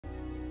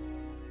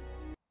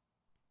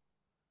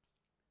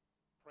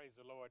praise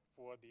the Lord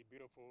for the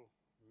beautiful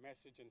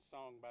message and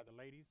song by the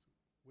ladies.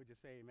 Would you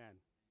say amen?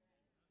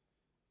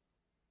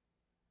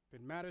 If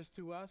it matters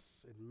to us,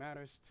 it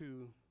matters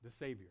to the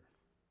Savior.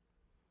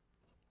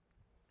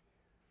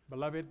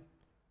 Beloved,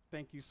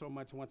 thank you so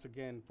much once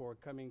again for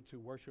coming to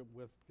worship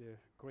with the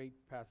great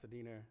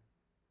Pasadena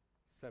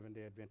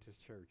Seventh-day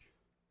Adventist Church.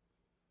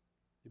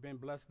 You've been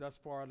blessed thus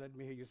far. Let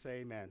me hear you say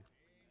amen. Amen.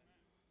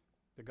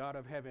 The God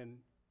of heaven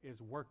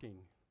is working.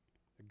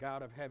 The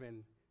God of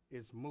heaven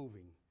is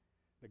moving.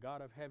 The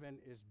God of heaven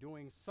is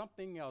doing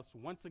something else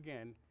once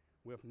again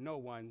with no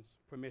one's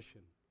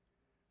permission.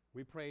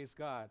 We praise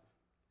God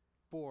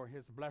for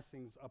his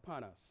blessings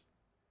upon us.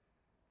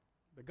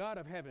 The God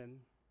of heaven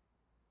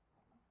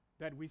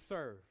that we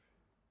serve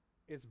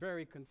is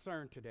very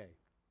concerned today.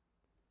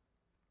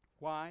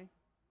 Why?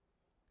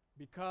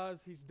 Because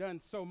he's done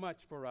so much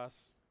for us,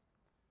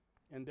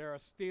 and there are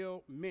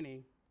still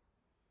many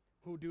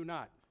who do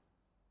not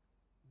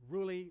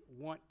really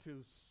want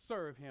to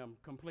serve him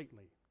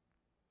completely.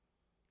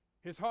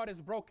 His heart is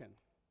broken,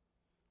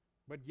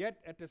 but yet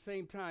at the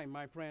same time,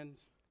 my friends,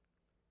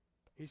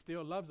 he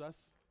still loves us.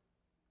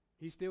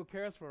 He still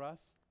cares for us.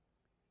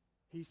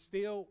 He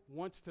still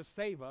wants to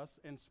save us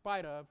in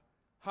spite of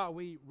how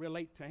we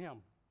relate to him.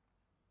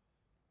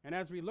 And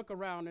as we look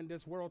around in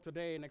this world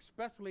today, and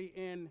especially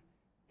in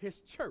his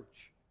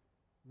church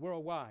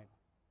worldwide,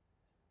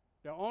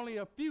 there are only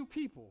a few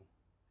people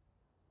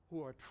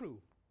who are true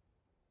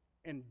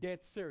and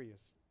dead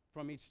serious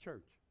from each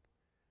church.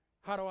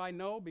 How do I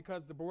know?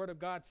 Because the Word of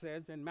God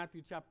says in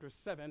Matthew chapter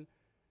 7,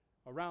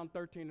 around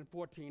 13 and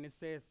 14, it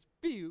says,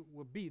 few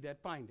will be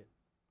that find it,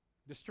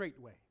 the straight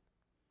way.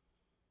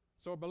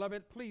 So,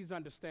 beloved, please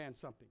understand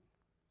something.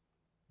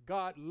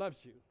 God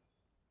loves you.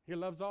 He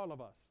loves all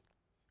of us.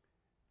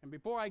 And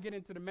before I get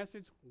into the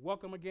message,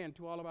 welcome again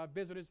to all of our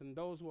visitors and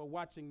those who are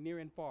watching near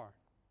and far.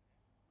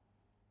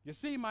 You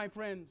see, my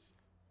friends,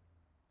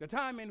 the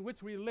time in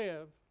which we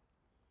live,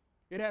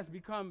 it has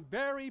become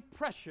very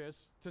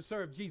precious to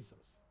serve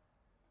Jesus.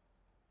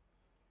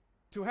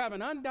 To have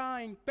an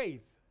undying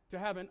faith, to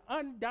have an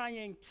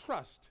undying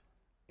trust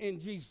in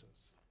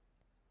Jesus,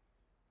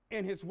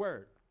 in his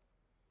word.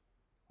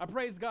 I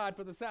praise God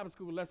for the Sabbath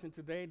school lesson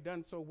today,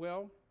 done so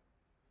well,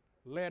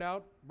 led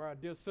out by our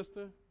dear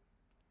sister,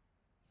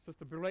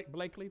 Sister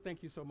Blakely.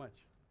 Thank you so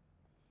much.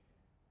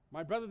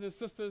 My brothers and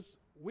sisters,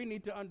 we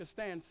need to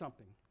understand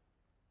something.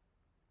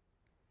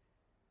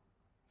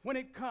 When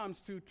it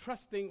comes to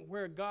trusting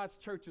where God's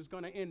church is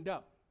going to end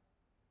up,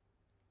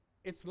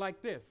 it's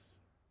like this.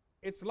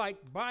 It's like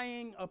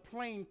buying a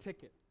plane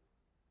ticket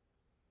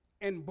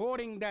and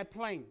boarding that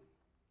plane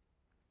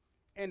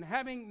and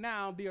having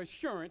now the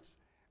assurance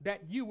that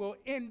you will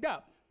end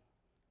up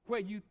where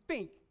you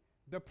think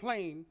the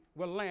plane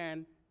will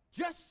land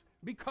just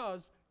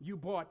because you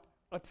bought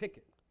a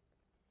ticket.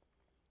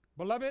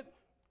 Beloved,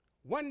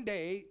 one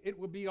day it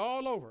will be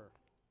all over.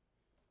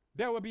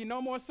 There will be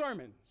no more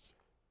sermons,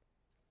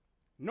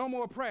 no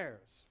more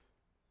prayers,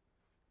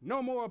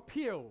 no more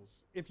appeals,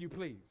 if you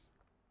please.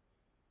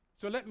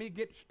 So let me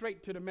get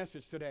straight to the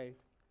message today.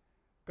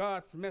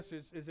 God's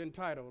message is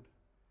entitled,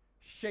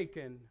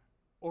 Shaken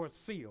or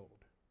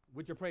Sealed.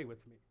 Would you pray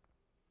with me?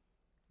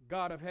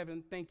 God of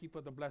heaven, thank you for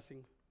the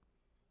blessing.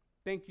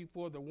 Thank you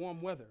for the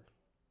warm weather.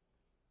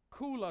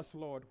 Cool us,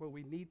 Lord, where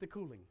we need the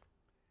cooling.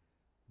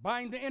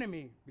 Bind the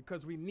enemy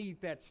because we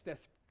need that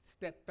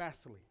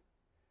steadfastly.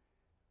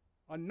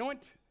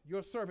 Anoint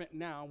your servant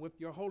now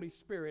with your Holy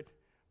Spirit.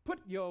 Put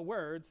your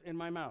words in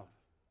my mouth.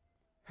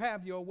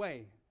 Have your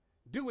way.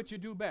 Do what you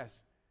do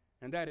best,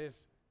 and that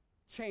is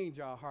change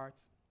our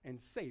hearts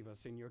and save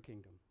us in your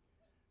kingdom.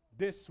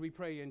 This we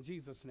pray in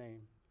Jesus'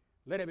 name.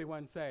 Let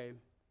everyone say, amen.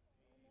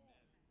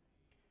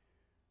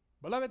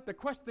 Beloved, the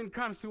question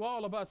comes to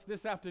all of us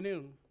this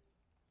afternoon.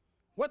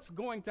 What's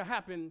going to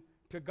happen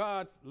to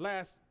God's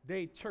last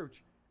day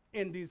church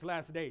in these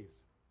last days?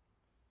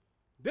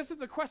 This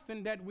is a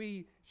question that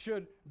we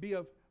should be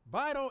of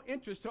vital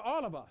interest to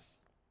all of us.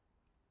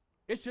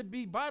 It should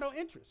be vital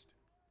interest.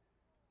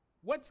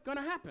 What's going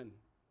to happen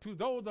to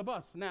those of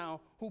us now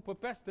who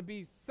profess to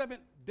be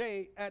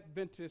Seventh-day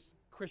Adventist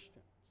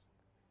Christians?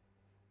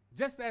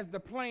 Just as the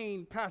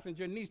plane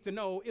passenger needs to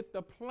know if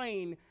the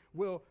plane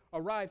will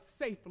arrive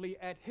safely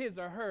at his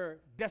or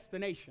her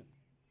destination.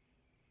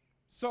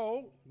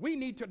 So we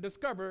need to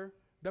discover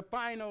the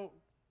final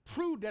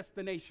true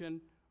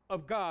destination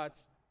of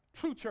God's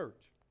true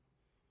church.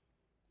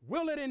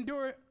 Will it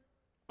endure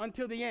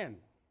until the end?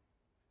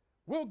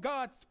 Will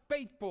God's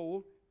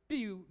faithful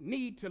few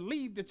need to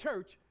leave the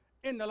church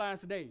in the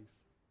last days?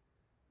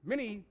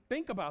 Many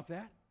think about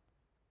that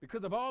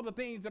because of all the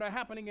things that are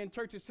happening in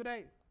churches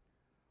today.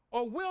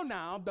 Or will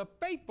now the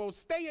faithful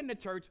stay in the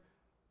church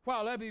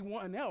while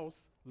everyone else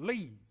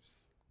leaves?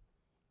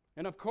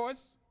 And of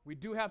course, we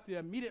do have to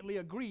immediately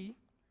agree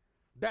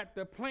that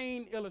the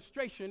plain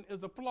illustration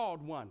is a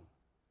flawed one.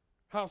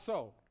 How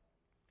so?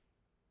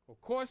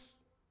 Of course,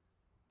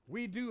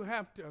 we do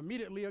have to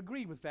immediately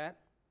agree with that.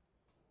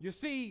 You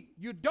see,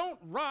 you don't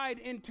ride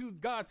into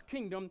God's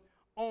kingdom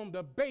on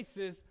the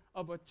basis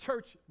of a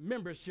church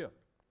membership.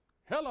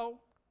 Hello,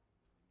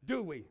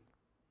 do we?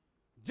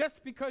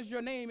 Just because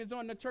your name is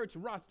on the church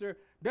roster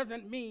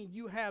doesn't mean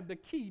you have the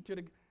key to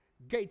the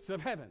gates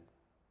of heaven.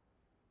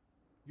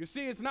 You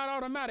see, it's not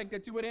automatic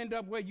that you would end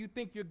up where you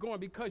think you're going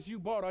because you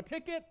bought a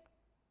ticket,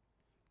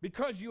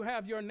 because you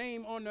have your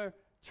name on the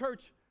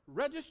church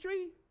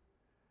registry.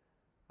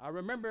 I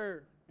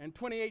remember in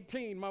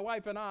 2018, my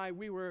wife and I,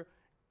 we were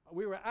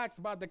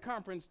asked by the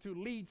conference to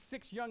lead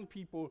 6 young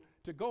people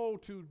to go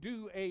to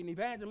do an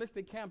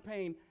evangelistic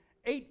campaign,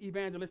 8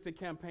 evangelistic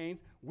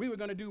campaigns. We were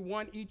going to do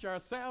 1 each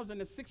ourselves,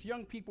 and the 6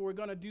 young people were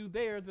going to do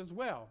theirs as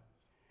well.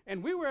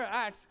 And we were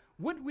asked,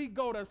 would we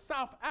go to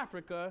South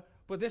Africa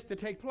for this to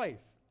take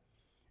place?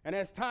 And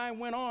as time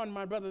went on,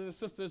 my brothers and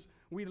sisters,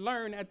 we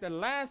learned at the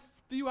last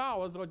few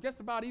hours, or just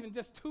about even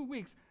just 2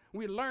 weeks,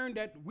 we learned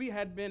that we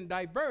had been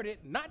diverted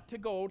not to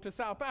go to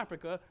South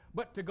Africa,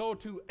 but to go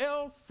to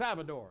El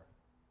Salvador.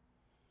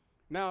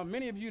 Now,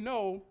 many of you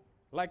know,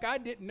 like I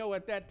didn't know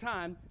at that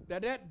time,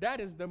 that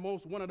is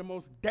one of the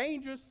most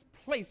dangerous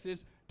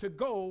places to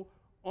go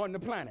on the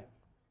planet.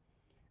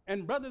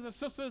 And brothers and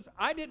sisters,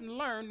 I didn't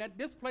learn that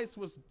this place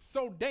was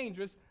so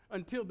dangerous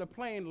until the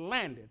plane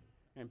landed.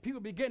 And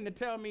people began to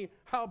tell me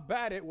how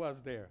bad it was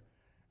there.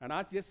 And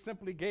I just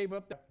simply gave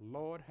up.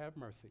 Lord have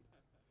mercy.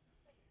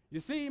 You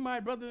see, my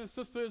brothers and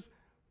sisters,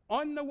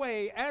 on the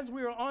way, as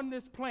we were on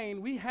this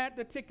plane, we had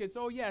the tickets,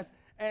 oh yes,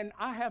 and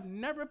I have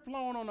never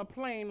flown on a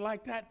plane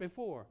like that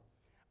before.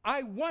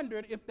 I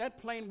wondered if that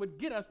plane would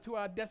get us to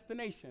our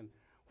destination.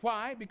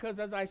 Why? Because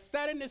as I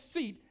sat in the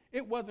seat,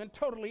 it wasn't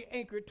totally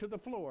anchored to the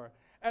floor.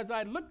 As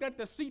I looked at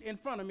the seat in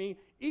front of me,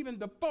 even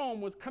the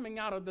foam was coming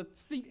out of the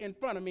seat in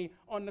front of me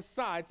on the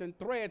sides and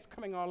threads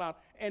coming all out.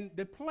 And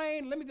the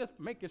plane, let me just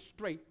make it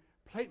straight,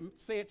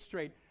 say it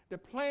straight. The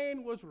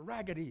plane was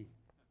raggedy.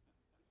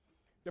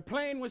 The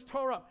plane was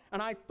tore up.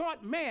 And I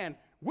thought, man,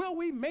 will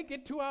we make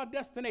it to our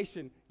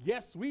destination?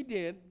 Yes, we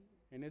did.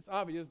 And it's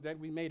obvious that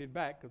we made it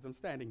back because I'm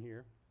standing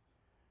here.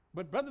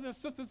 But brothers and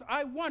sisters,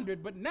 I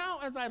wondered, but now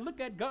as I look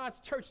at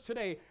God's church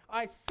today,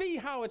 I see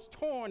how it's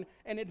torn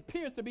and it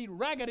appears to be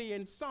raggedy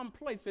in some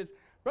places.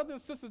 Brothers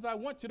and sisters, I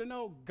want you to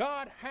know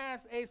God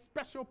has a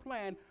special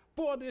plan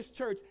for this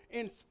church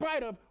in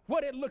spite of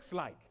what it looks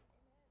like.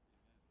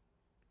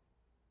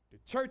 The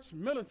church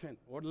militant,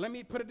 or let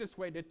me put it this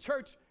way, the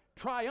church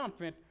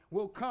triumphant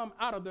will come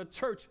out of the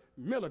church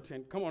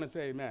militant. Come on and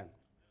say amen.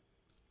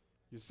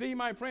 You see,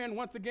 my friend,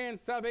 once again,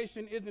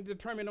 salvation isn't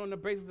determined on the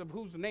basis of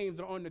whose names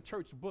are on the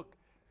church book.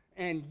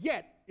 And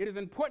yet, it is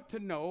important to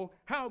know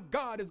how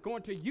God is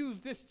going to use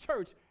this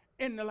church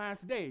in the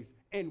last days.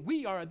 And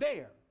we are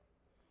there.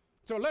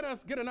 So let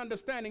us get an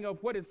understanding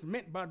of what is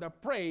meant by the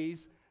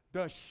phrase,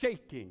 the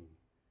shaking.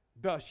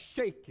 The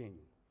shaking.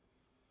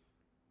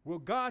 Will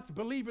God's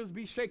believers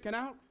be shaken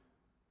out?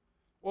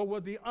 Or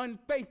will the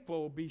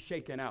unfaithful be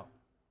shaken out?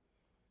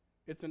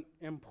 It's an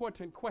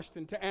important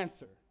question to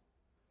answer.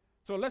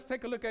 So let's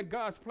take a look at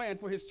God's plan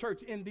for his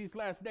church in these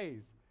last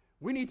days.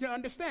 We need to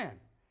understand.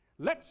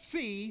 Let's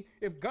see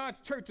if God's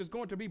church is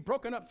going to be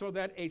broken up so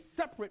that a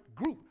separate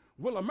group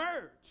will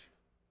emerge.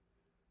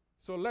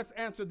 So let's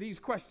answer these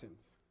questions.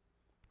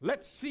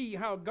 Let's see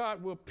how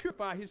God will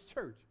purify his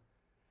church.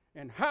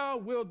 And how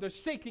will the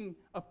shaking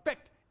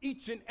affect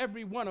each and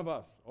every one of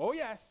us? Oh,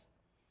 yes.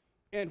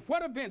 And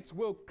what events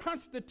will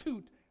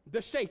constitute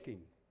the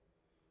shaking?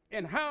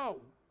 And how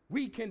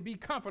we can be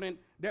confident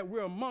that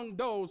we're among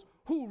those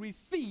who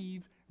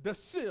receive the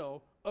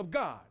seal of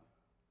God.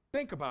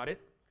 Think about it.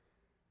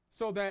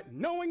 So that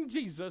knowing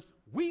Jesus,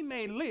 we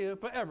may live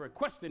forever.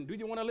 Question, do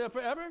you want to live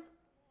forever?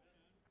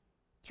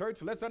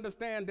 Church, let's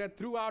understand that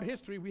throughout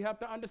history, we have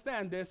to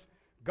understand this.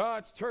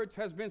 God's church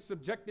has been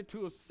subjected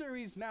to a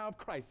series now of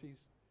crises.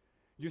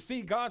 You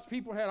see, God's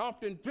people had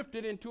often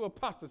drifted into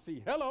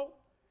apostasy. Hello,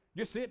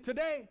 you see it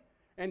today.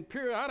 And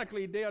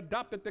periodically, they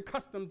adopted the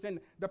customs and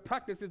the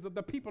practices of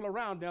the people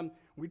around them.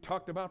 We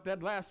talked about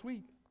that last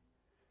week.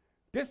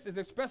 This is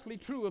especially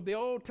true of the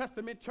Old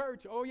Testament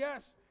church. Oh,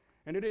 yes.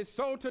 And it is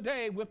so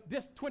today with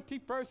this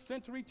 21st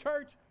century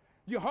church.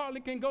 You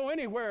hardly can go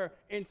anywhere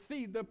and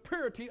see the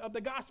purity of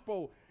the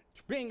gospel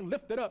being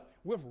lifted up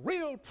with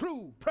real,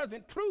 true,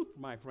 present truth,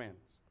 my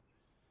friends.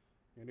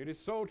 And it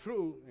is so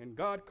true. And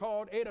God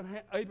called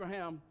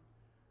Abraham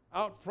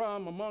out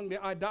from among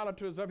the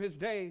idolaters of his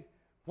day.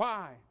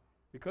 Why?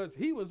 Because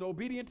he was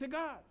obedient to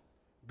God.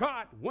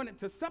 God wanted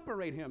to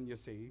separate him, you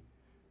see.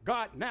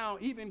 God now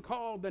even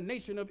called the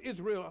nation of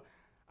Israel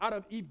out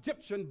of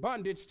Egyptian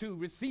bondage to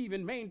receive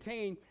and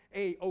maintain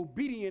an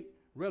obedient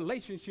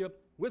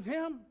relationship with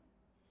him.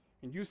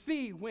 And you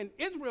see, when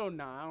Israel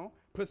now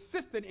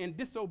persisted in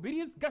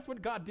disobedience, guess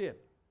what God did?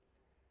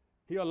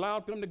 He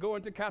allowed them to go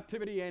into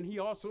captivity, and he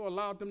also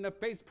allowed them to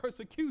face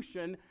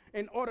persecution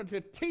in order to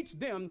teach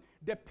them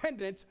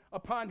dependence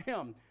upon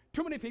him.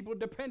 Too many people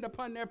depend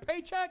upon their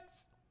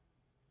paychecks.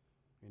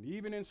 And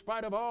even in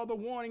spite of all the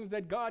warnings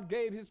that God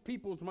gave his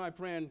peoples, my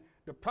friend,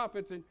 the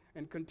prophets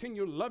and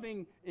continued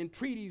loving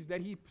entreaties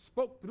that he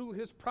spoke through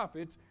his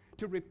prophets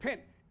to repent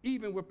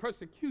even with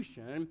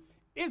persecution,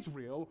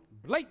 Israel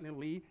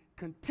blatantly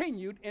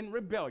continued in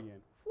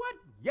rebellion. What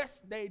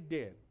Yes, they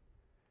did.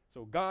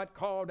 So God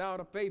called out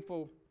a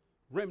faithful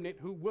remnant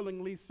who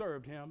willingly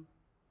served him.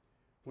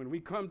 When we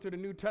come to the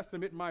New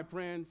Testament, my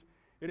friends,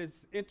 it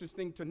is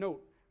interesting to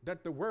note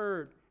that the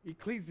word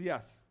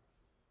ecclesias,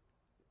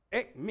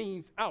 ek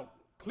means out,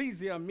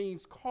 ecclesia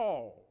means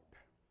called.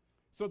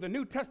 So the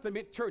New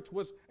Testament church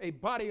was a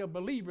body of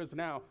believers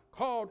now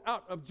called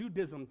out of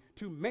Judaism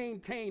to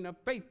maintain a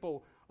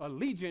faithful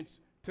allegiance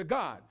to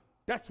God.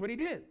 That's what he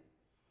did.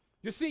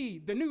 You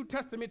see, the New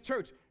Testament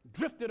church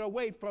drifted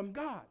away from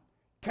God.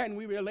 Can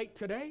we relate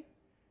today?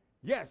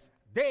 Yes,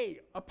 they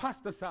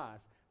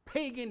apostatized.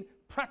 Pagan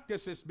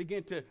practices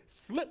began to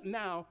slip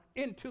now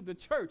into the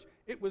church.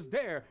 It was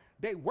there.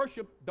 They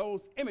worshiped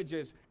those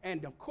images.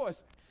 And of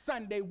course,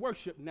 Sunday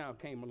worship now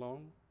came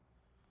along.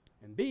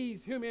 And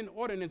these human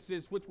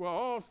ordinances, which were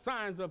all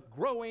signs of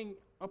growing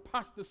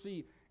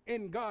apostasy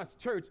in God's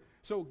church.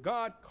 So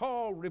God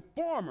called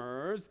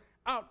reformers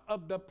out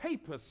of the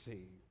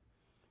papacy.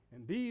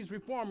 And these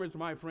reformers,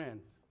 my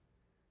friends,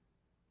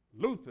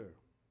 Luther,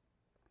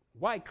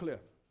 Wycliffe,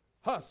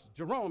 Huss,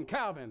 Jerome,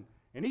 Calvin,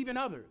 and even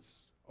others,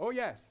 oh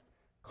yes,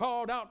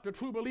 called out the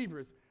true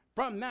believers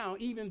from now,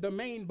 even the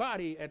main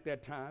body at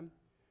that time.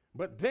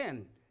 But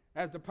then,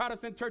 as the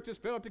Protestant churches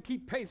failed to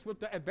keep pace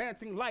with the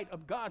advancing light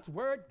of God's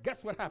word,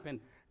 guess what happened?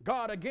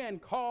 God again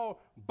called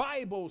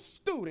Bible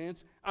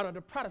students out of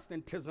the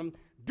Protestantism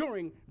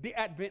during the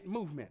Advent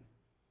movement.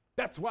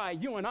 That's why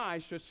you and I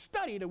should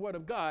study the word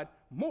of God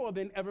more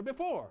than ever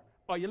before.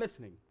 Are you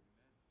listening?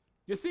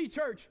 You see,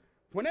 church,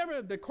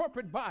 whenever the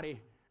corporate body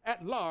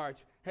at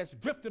large has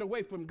drifted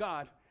away from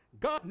God,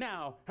 God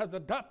now has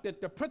adopted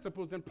the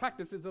principles and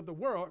practices of the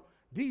world.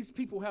 These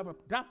people have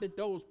adopted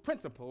those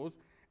principles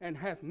and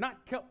has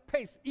not kept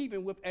pace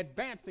even with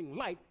advancing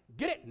light.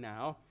 Get it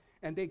now?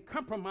 And they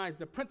compromise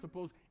the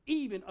principles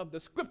even of the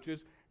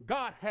scriptures.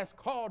 God has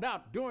called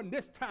out during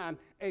this time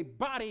a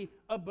body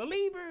of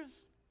believers.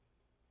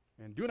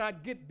 And do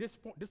not get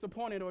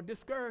disappointed or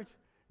discouraged.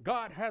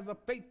 God has a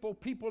faithful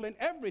people in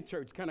every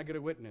church. Can I get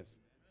a witness?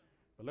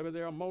 Beloved,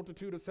 there are a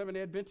multitude of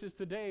Seventh-day Adventists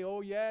today.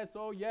 Oh yes,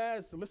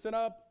 listen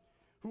up.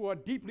 Who are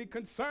deeply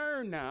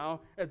concerned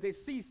now as they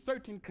see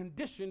certain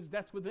conditions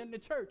that's within the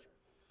church.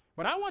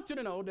 But I want you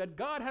to know that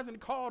God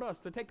hasn't called us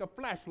to take a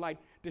flashlight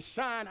to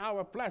shine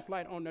our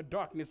flashlight on the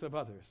darkness of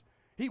others.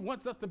 He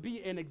wants us to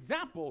be an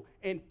example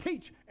and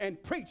teach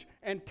and preach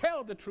and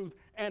tell the truth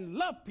and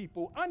love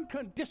people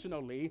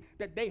unconditionally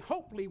that they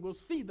hopefully will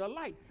see the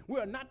light. We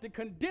are not to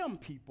condemn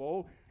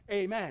people.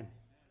 Amen.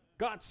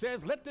 God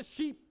says, let the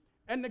sheep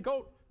and the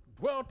goat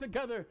dwell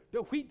together,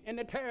 the wheat and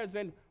the tares,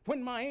 and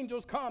when my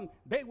angels come,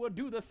 they will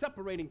do the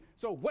separating.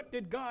 So what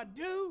did God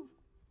do?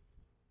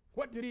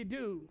 What did he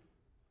do?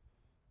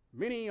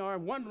 Many are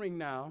wondering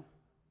now.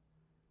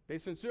 They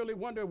sincerely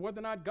wonder whether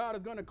or not God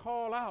is going to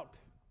call out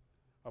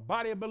a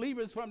body of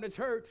believers from the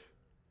church,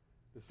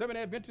 the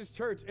Seventh-day Adventist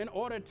church, in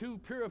order to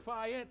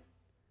purify it.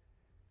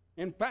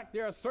 In fact,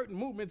 there are certain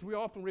movements we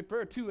often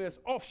refer to as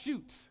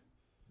offshoots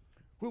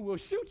who will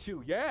shoot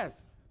you, yes,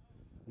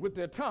 with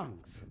their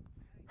tongues,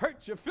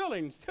 hurt your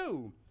feelings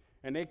too,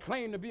 and they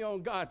claim to be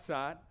on God's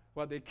side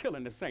while they're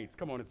killing the saints.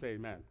 Come on and say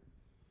amen.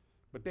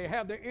 But they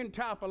have their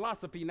entire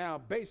philosophy now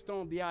based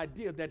on the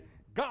idea that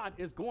God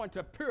is going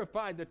to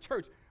purify the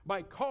church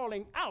by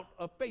calling out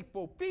a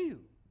faithful few.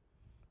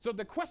 So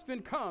the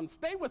question comes,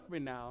 stay with me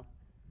now,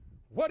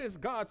 what is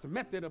God's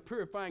method of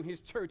purifying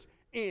his church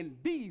in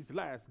these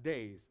last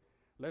days?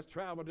 Let's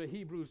travel to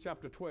Hebrews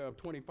chapter 12,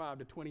 25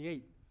 to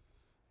 28.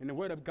 And the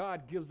word of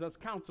God gives us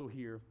counsel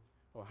here,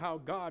 or how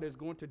God is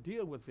going to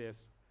deal with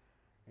this.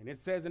 And it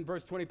says in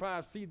verse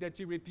 25, see that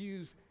you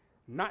refuse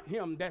not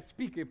him that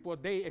speaketh, for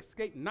they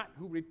escape not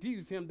who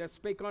refuse him that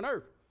spake on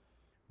earth.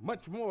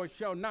 Much more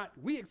shall not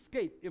we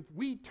escape if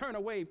we turn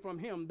away from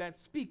him that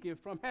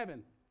speaketh from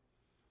heaven,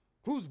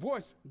 whose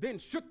voice then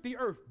shook the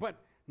earth. But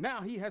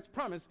now he has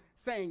promised,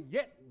 saying,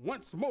 yet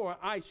once more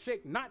I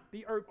shake not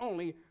the earth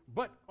only,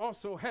 but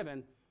also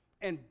heaven.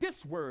 And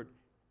this word,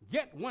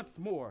 yet once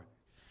more,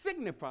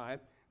 signifieth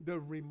the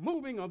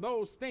removing of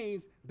those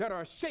things that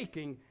are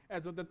shaking,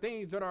 as of the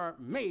things that are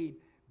made,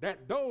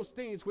 that those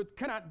things which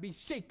cannot be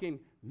shaken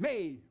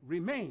may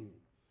remain.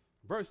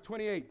 Verse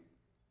 28,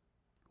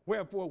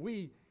 wherefore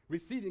we,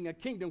 receiving a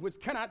kingdom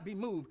which cannot be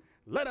moved,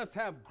 let us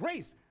have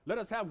grace. Let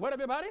us have what,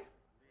 everybody?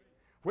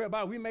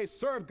 Whereby we may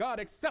serve God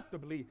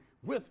acceptably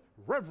with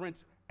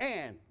reverence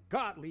and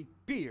godly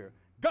fear.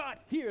 God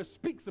here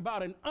speaks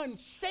about an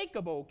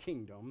unshakable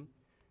kingdom.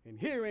 And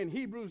here in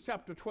Hebrews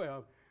chapter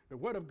 12, the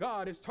word of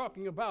God is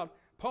talking about,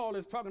 Paul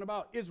is talking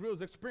about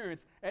Israel's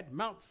experience at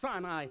Mount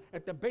Sinai,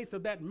 at the base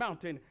of that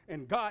mountain.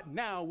 And God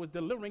now was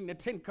delivering the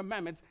 10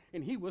 commandments,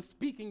 and he was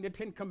speaking the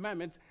 10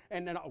 commandments,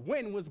 and the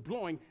wind was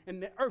blowing,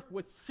 and the earth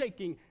was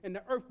shaking, and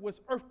the earth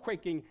was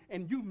earthquaking,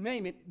 and you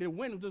name it, the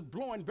wind was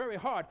blowing very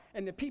hard,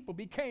 and the people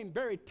became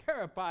very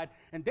terrified,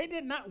 and they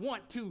did not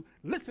want to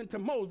listen to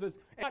Moses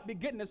and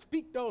begin to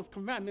speak those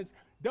commandments.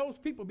 Those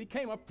people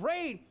became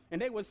afraid, and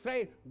they would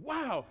say,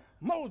 wow,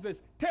 Moses,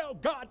 tell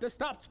God to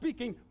stop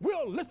speaking.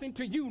 We'll listen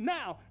to you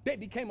now. They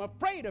became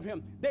afraid of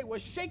him. They were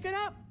shaken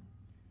up.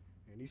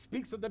 And he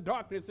speaks of the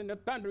darkness and the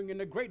thundering and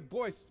the great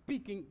voice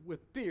speaking with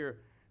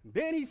fear.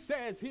 Then he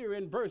says here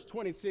in verse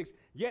 26,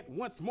 yet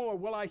once more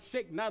will I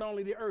shake not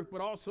only the earth,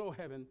 but also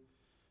heaven.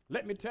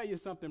 Let me tell you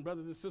something,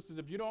 brothers and sisters.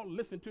 If you don't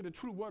listen to the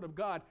true word of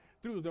God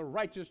through the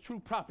righteous, true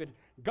prophet,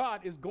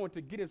 God is going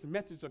to get his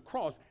message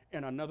across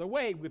in another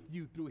way with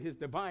you through his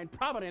divine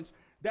providence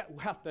that will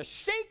have to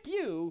shake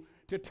you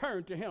to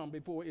turn to him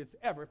before it's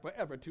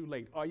forever too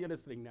late. Are you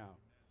listening now?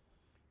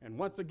 And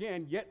once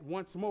again, yet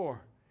once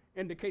more,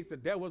 indicates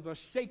that there was a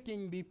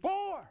shaking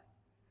before.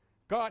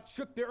 God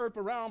shook the earth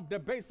around the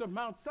base of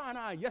Mount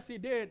Sinai. Yes, he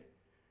did.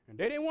 And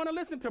they didn't want to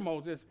listen to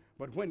Moses.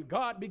 But when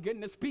God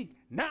began to speak,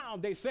 now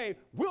they say,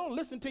 we'll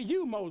listen to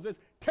you, Moses.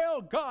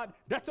 Tell God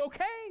that's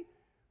okay.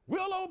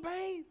 We'll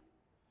obey.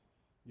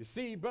 You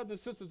see, brothers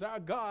and sisters, our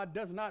God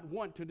does not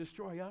want to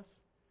destroy us.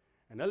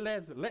 And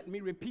let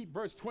me repeat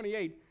verse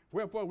 28.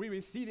 Wherefore we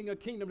receiving a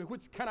kingdom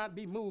which cannot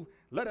be moved,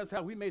 let us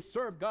how we may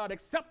serve God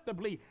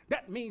acceptably.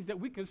 That means that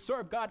we can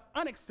serve God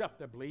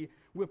unacceptably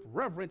with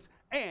reverence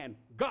and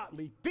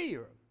godly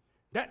fear.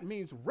 That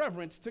means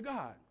reverence to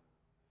God.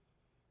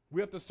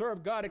 We have to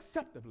serve God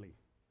acceptably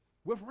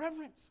with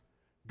reverence.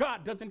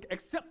 God doesn't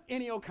accept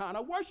any kind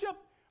of worship.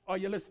 Are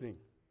you listening?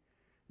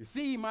 You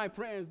see, my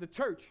friends, the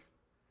church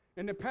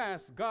in the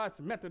past, God's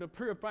method of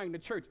purifying the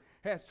church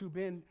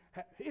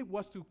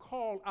was to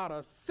call out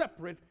a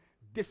separate,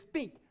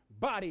 distinct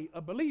body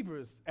of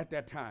believers at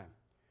that time.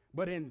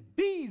 But in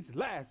these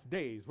last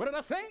days, what did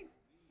I say?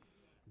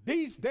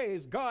 These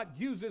days, God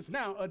uses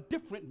now a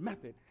different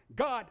method.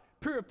 God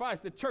purifies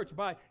the church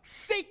by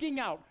shaking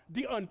out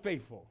the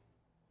unfaithful.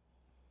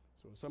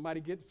 So if somebody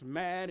gets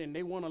mad and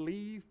they want to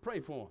leave, pray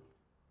for them.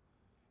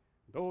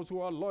 Those who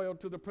are loyal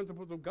to the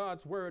principles of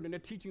God's word and the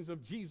teachings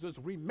of Jesus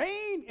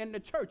remain in the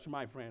church,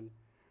 my friend.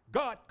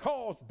 God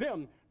calls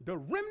them the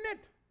remnant.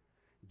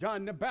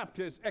 John the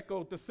Baptist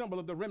echoed the symbol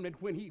of the remnant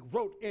when he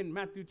wrote in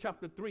Matthew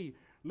chapter 3,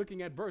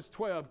 looking at verse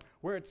 12,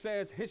 where it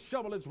says, his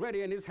shovel is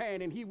ready in his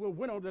hand, and he will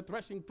winnow the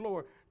threshing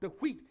floor. The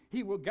wheat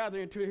he will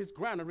gather into his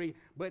granary,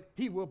 but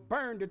he will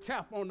burn the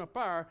chaff on the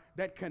fire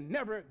that can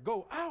never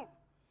go out.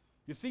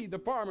 You see, the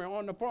farmer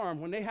on the farm,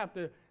 when they have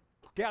to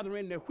gather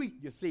in the wheat,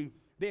 you see,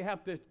 they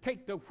have to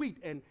take the wheat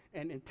and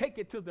take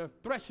it to the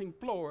threshing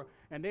floor,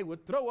 and they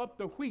would throw up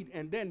the wheat,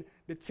 and then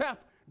the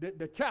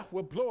chaff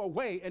will blow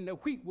away, and the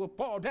wheat will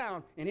fall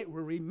down, and it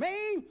will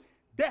remain.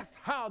 That's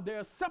how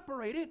they're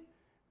separated.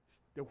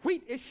 The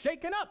wheat is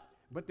shaken up,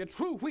 but the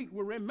true wheat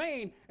will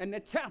remain, and the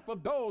chaff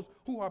of those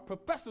who are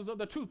professors of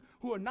the truth,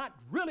 who are not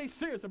really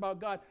serious about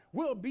God,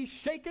 will be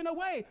shaken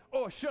away,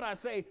 or should I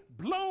say,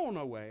 blown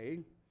away.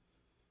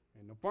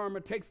 And the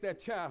farmer takes that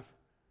chaff,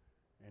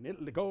 and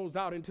it goes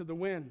out into the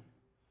wind.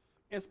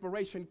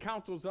 Inspiration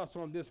counsels us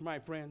on this, my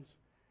friends.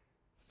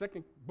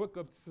 Second book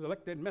of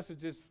Selected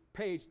Messages,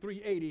 page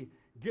 380,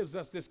 gives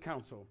us this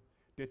counsel.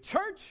 The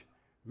church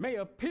may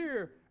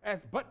appear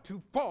as but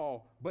to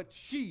fall, but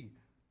she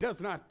does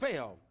not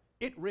fail.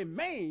 It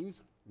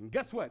remains, and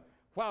guess what?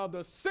 While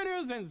the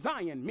sinners in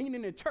Zion,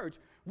 meaning the church,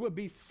 will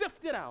be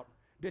sifted out,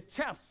 the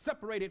chaff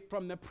separated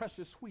from the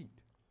precious wheat.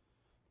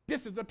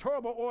 This is a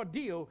terrible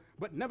ordeal,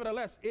 but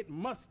nevertheless, it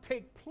must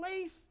take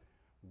place.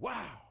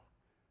 Wow.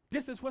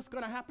 This is what's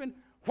going to happen.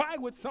 Why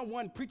would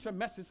someone preach a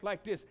message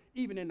like this,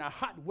 even in the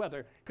hot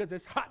weather? Because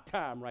it's hot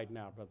time right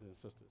now, brothers and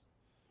sisters.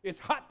 It's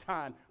hot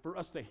time for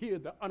us to hear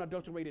the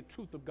unadulterated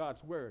truth of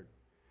God's word.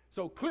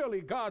 So clearly,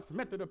 God's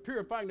method of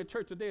purifying the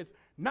church today is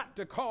not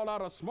to call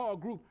out a small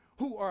group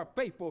who are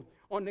faithful.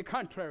 On the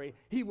contrary,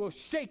 he will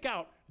shake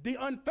out the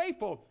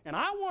unfaithful. And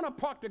I want to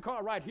park the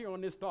car right here on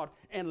this thought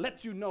and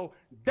let you know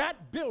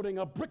that building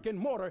of brick and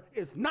mortar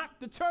is not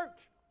the church.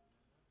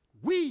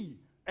 We,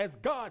 as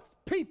God's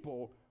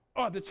people,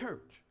 are the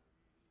church.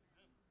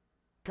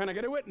 Can I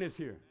get a witness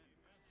here?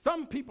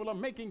 Some people are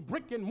making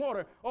brick and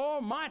mortar, oh,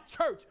 my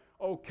church.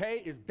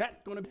 Okay, is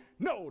that going to be?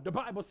 No, the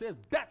Bible says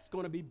that's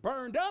going to be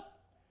burned up.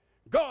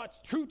 God's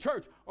true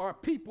church are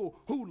people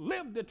who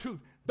live the truth,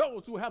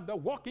 those who have the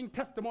walking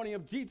testimony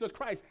of Jesus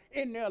Christ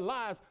in their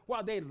lives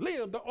while they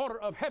live the order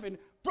of heaven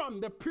from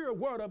the pure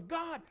word of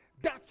God.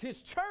 That's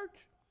his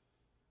church.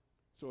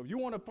 So if you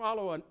want to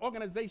follow an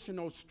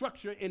organizational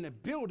structure in a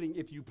building,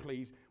 if you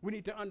please, we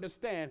need to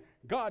understand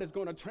God is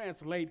going to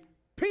translate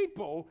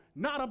people,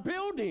 not a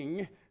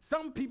building.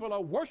 Some people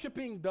are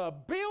worshiping the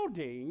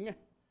building,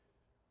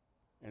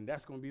 and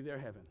that's going to be their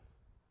heaven.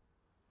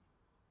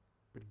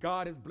 But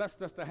God has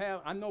blessed us to have,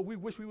 I know we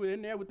wish we were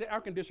in there with the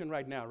air conditioning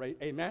right now, right?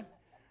 Amen?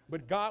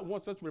 But God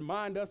wants us to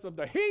remind us of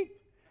the heat,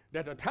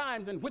 that the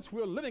times in which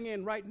we're living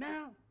in right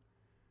now.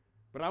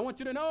 But I want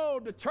you to know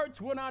the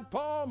church will not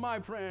fall, my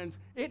friends.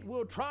 It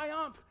will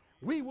triumph.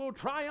 We will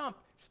triumph.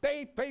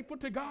 Stay faithful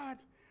to God.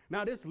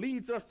 Now, this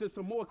leads us to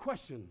some more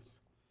questions.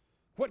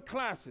 What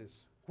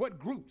classes, what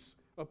groups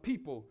of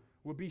people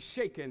will be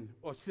shaken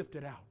or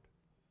sifted out?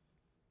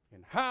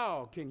 And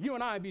how can you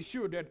and I be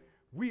sure that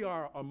we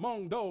are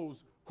among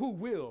those who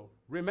will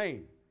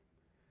remain?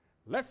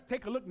 Let's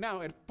take a look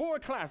now at 4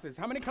 classes.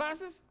 How many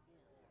classes?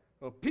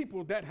 Of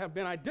people that have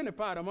been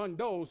identified among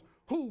those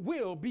who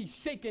will be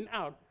shaken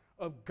out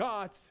of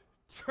God's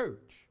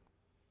church.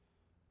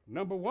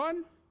 Number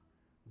one,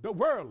 the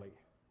worldly.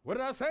 What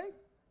did I say?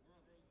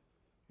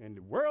 And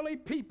the worldly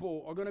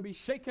people are going to be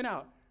shaken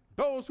out.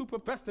 Those who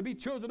profess to be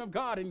children of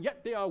God and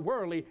yet they are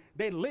worldly,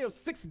 they live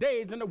 6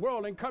 days in the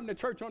world and come to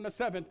church on the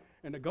seventh,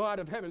 and the God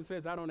of heaven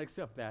says, I don't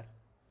accept that.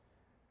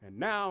 And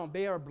now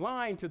they are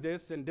blind to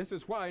this, and this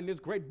is why in this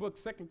great book,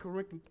 2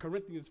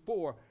 Corinthians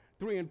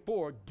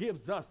 4:3-4,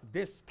 gives us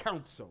this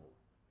counsel.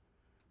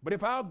 But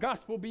if our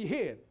gospel be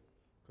hid,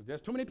 because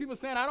there's too many people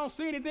saying, I don't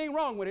see anything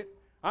wrong with it.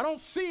 I don't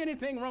see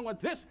anything wrong with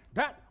this,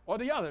 that, or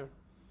the other.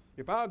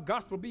 If our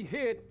gospel be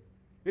hid,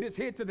 it is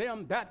hid to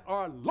them that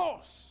are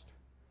lost,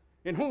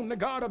 in whom the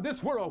God of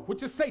this world,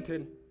 which is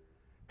Satan,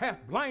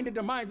 hath blinded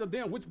the minds of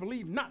them which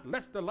believe not,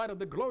 lest the light of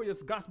the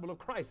glorious gospel of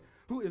Christ,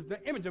 who is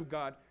the image of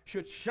God,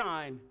 should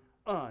shine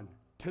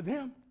unto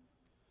them.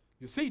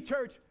 You see,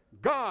 church,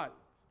 God,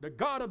 the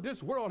God of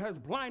this world, has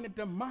blinded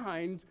the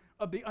minds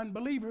of the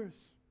unbelievers.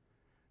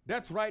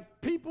 That's right,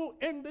 people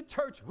in the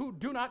church who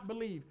do not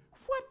believe.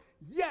 What?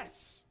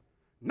 Yes.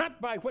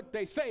 Not by what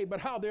they say, but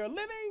how they're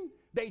living.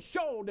 They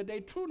show that they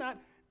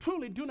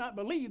truly do not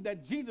believe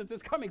that Jesus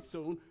is coming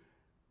soon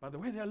by the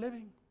way they're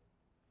living.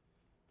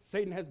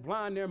 Satan has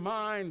blinded their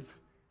minds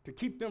to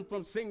keep them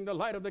from seeing the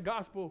light of the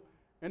gospel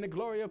and the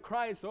glory of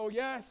Christ. Oh,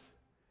 yes.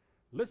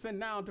 Listen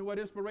now to what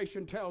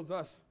inspiration tells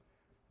us.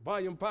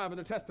 Volume 5 of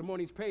the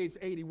Testimonies, page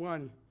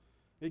 81.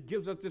 It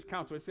gives us this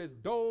counsel. It says,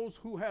 those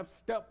who have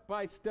step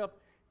by step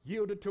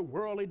yielded to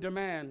worldly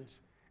demands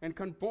and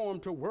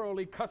conformed to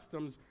worldly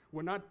customs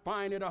will not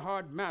find it a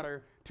hard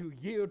matter to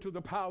yield to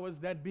the powers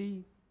that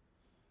be,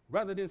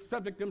 rather than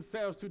subject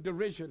themselves to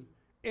derision,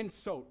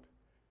 insult,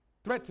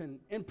 threaten,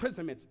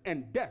 imprisonments,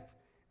 and death.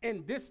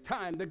 In this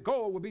time, the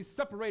goal will be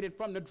separated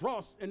from the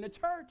dross in the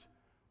church.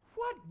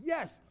 What?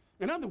 Yes.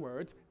 In other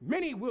words,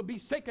 many will be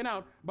shaken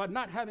out by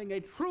not having a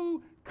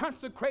true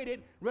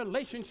consecrated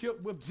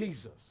relationship with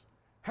Jesus.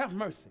 Have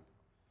mercy.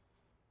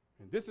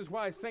 And this is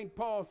why St.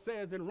 Paul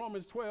says in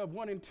Romans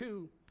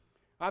 12:1-2,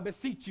 I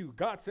beseech you,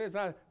 God says,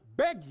 I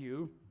beg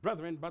you,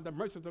 brethren, by the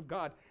mercies of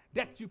God,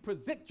 that you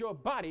present your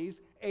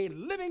bodies a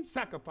living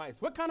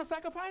sacrifice. What kind of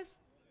sacrifice?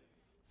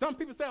 Some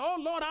people say, oh,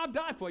 Lord, I'll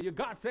die for you.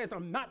 God says,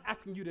 I'm not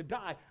asking you to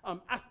die.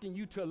 I'm asking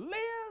you to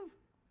live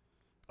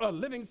a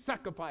living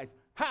sacrifice.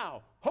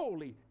 How?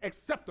 Holy,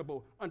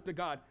 acceptable unto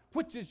God,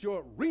 which is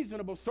your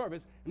reasonable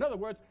service. In other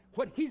words,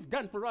 what he's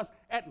done for us,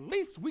 at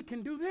least we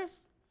can do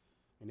this.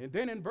 And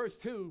then in verse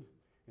 2,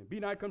 and be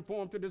not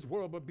conformed to this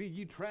world, but be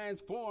ye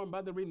transformed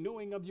by the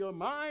renewing of your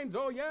minds.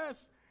 Oh,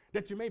 yes,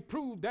 that you may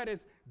prove that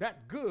is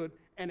that good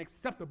and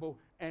acceptable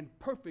and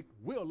perfect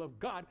will of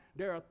God.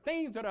 There are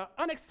things that are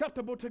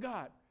unacceptable to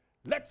God.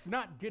 Let's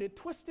not get it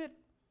twisted.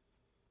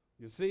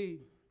 You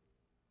see,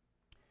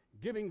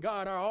 giving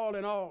God our all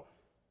in all,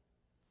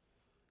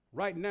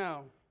 right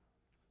now,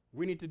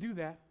 we need to do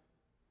that.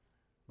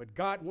 But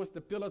God wants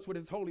to fill us with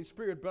his Holy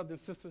Spirit, brothers and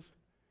sisters.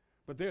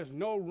 But there's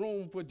no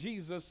room for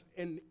Jesus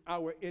in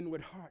our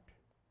inward heart.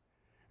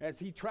 As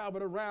he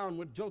traveled around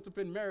with Joseph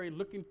and Mary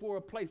looking for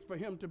a place for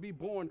him to be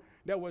born,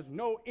 there was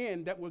no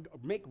inn that would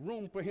make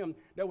room for him.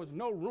 There was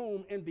no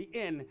room in the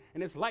inn.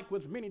 And it's like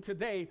with many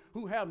today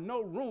who have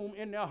no room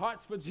in their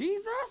hearts for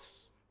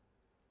Jesus.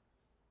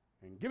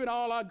 And giving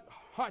all our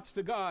hearts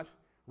to God,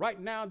 right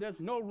now there's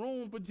no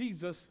room for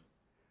Jesus.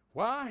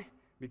 Why?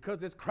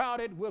 Because it's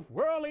crowded with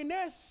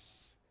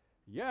worldliness.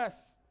 Yes.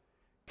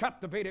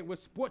 Captivated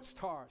with sports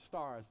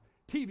stars,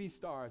 TV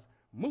stars,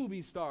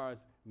 movie stars,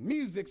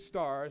 music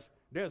stars.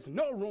 There's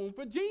no room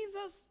for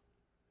Jesus.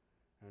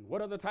 And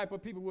what other type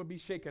of people will be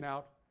shaken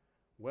out?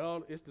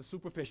 Well, it's the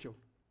superficial.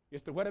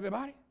 It's the what,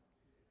 everybody?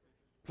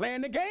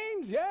 Playing the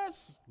games,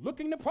 yes.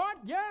 Looking the part,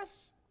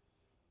 yes.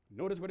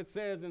 Notice what it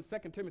says in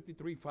 2 Timothy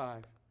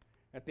 3:5.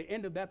 At the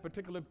end of that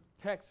particular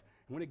text,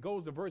 when it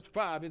goes to verse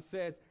 5, it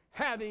says,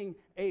 having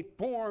a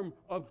form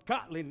of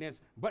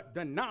godliness, but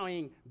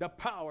denying the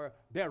power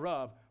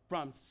thereof.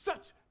 From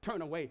such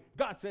turn away.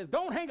 God says,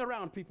 don't hang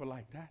around people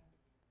like that.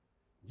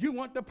 You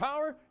want the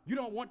power? You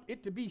don't want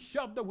it to be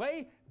shoved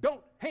away?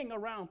 Don't hang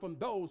around from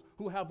those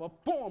who have a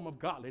form of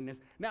godliness.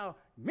 Now,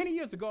 many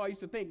years ago, I used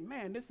to think,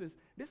 man, this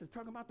is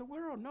talking about the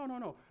world.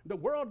 No. The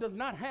world does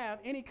not have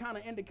any kind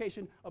of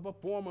indication of a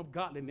form of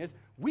godliness.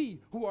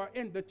 We who are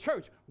in the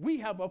church, we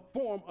have a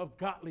form of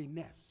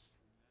godliness.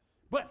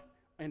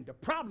 And the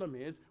problem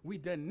is we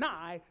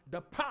deny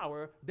the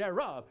power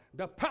thereof,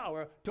 the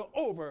power to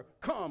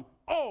overcome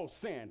all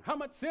sin. How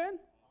much sin?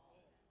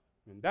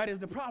 And that is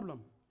the problem.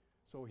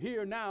 So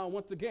here now,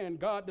 once again,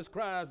 God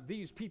describes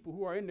these people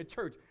who are in the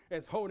church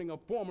as holding a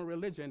form of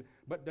religion,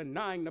 but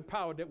denying the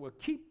power that will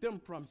keep them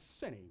from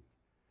sinning.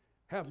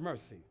 Have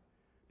mercy.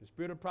 The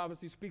Spirit of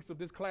Prophecy speaks of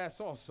this class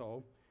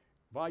also,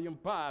 volume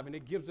 5, and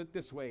it gives it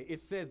this way.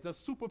 It says the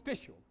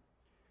superficial,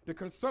 the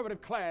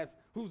conservative class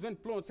whose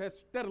influence has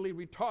steadily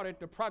retarded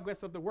the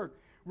progress of the work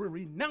will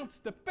renounce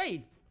the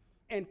faith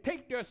and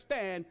take their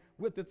stand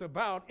with its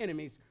avowed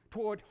enemies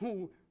toward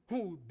who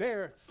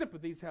their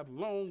sympathies have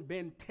long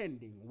been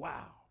tending.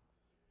 Wow.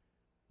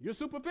 You're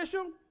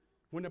superficial?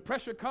 When the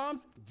pressure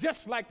comes,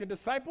 just like the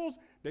disciples,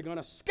 they're going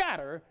to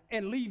scatter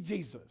and leave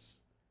Jesus.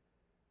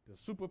 The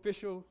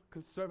superficial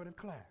conservative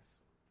class.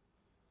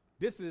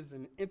 This is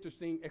an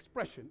interesting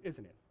expression,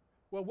 isn't it?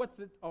 Well, what's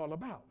it all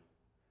about?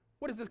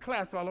 What is this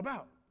class all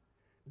about?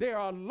 They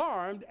are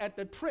alarmed at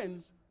the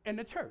trends in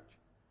the church.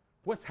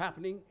 What's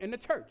happening in the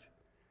church?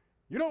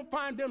 You don't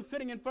find them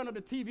sitting in front of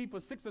the TV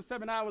for 6 or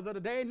 7 hours of the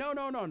day. No,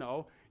 no, no,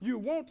 no. You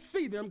won't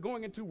see them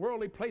going into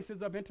worldly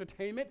places of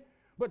entertainment,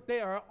 but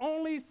they are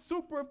only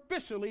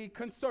superficially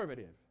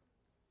conservative.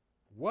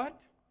 What?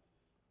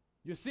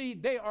 You see,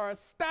 they are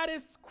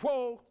status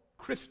quo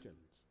Christians.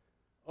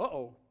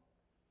 Uh-oh.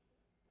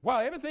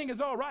 While everything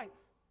is all right,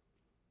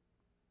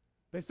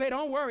 they say,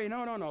 don't worry,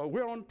 no, no, no,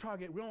 we're on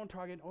target, we're on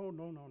target. Oh,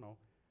 no, no, no.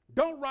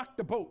 Don't rock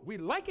the boat. We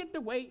like it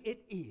the way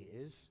it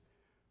is.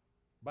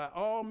 By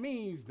all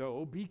means,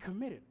 though, be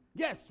committed.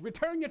 Yes,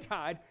 return your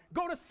tithe,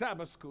 go to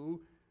Sabbath school,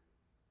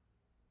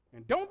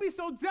 and don't be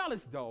so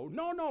zealous, though.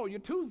 No, no, you're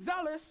too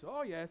zealous.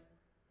 Oh, yes.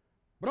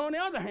 But on the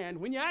other hand,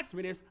 when you ask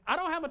me this, I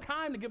don't have a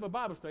time to give a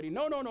Bible study.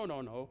 No, no, no,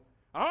 no, no.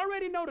 I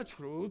already know the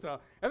truth.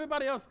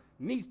 Everybody else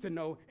needs to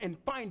know and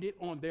find it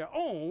on their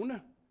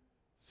own.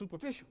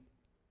 Superficial.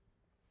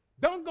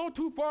 Don't go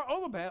too far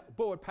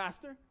overboard,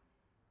 Pastor.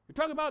 You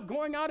talk about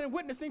going out and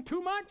witnessing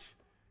too much.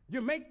 You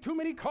make too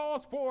many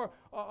calls for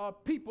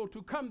people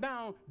to come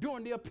down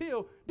during the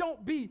appeal.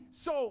 Don't be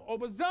so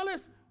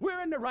overzealous.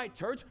 We're in the right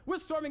church. We're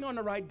serving on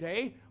the right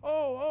day.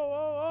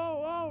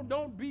 Oh,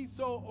 don't be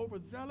so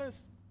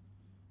overzealous.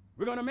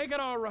 We're going to make it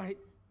all right.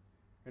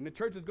 And the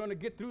church is going to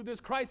get through this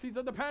crisis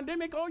of the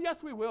pandemic. Oh,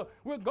 yes, we will.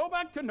 We'll go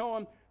back to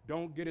norm.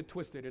 Don't get it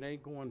twisted. It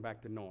ain't going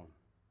back to norm.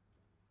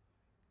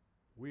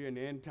 We're in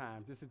the end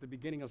times. This is the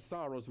beginning of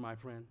sorrows, my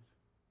friends.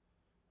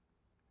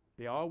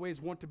 They always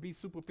want to be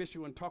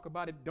superficial and talk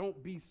about it.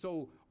 Don't be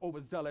so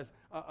overzealous.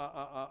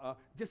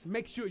 Just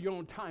make sure you're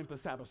on time for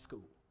Sabbath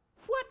school.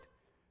 What?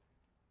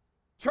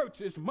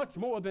 Church is much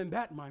more than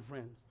that, my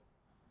friends.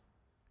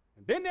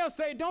 And then they'll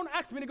say, don't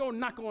ask me to go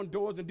knock on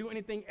doors and do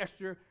anything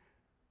extra,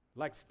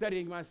 like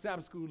studying my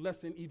Sabbath school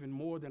lesson even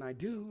more than I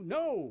do.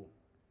 No.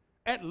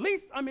 At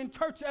least I'm in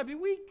church every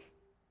week.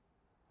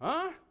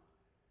 Huh?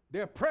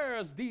 Their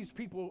prayers, these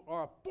people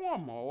are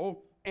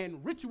formal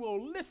and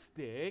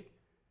ritualistic.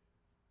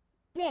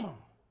 Formal.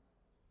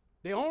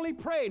 They only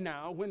pray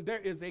now when there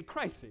is a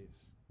crisis.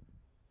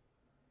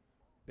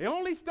 They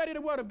only study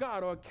the Word of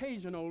God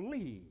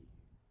occasionally.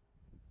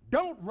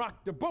 Don't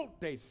rock the boat,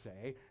 they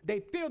say. They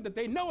feel that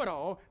they know it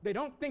all. They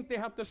don't think they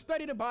have to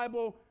study the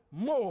Bible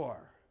more.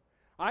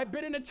 I've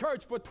been in the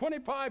church for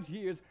 25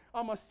 years.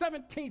 I'm a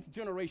 17th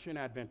generation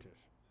Adventist.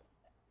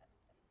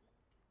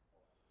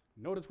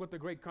 Notice what the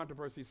great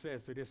controversy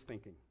says to this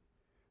thinking.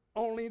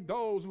 Only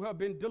those who have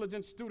been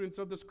diligent students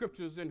of the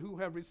scriptures and who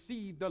have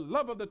received the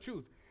love of the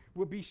truth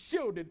will be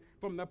shielded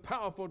from the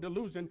powerful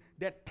delusion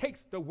that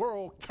takes the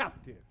world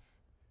captive.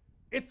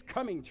 It's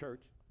coming,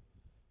 church.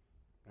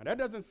 Now, that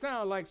doesn't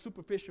sound like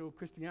superficial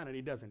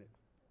Christianity, doesn't it?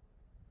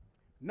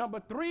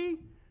 Number 3,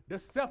 the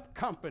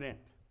self-confident.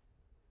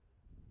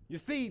 You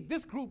see,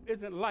 this group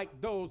isn't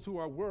like those who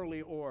are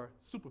worldly or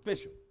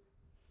superficial.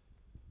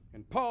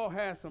 And Paul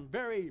has some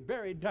very,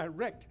 very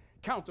direct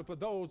counsel for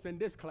those in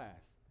this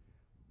class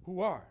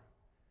who are.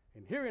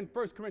 And here in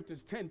 1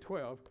 Corinthians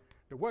 10:12,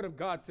 the word of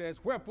God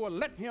says, wherefore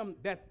let him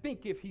that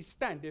thinketh he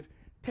standeth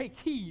take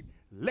heed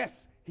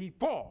lest he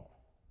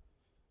fall.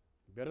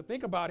 You better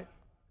think about it.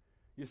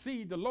 You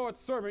see, the Lord's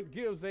servant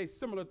gives a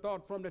similar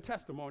thought from the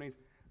Testimonies,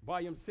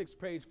 volume 6,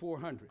 page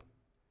 400.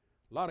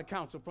 A lot of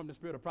counsel from the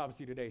Spirit of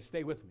Prophecy today.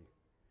 Stay with me.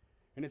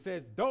 And it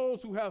says,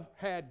 those who have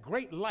had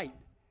great light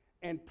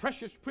and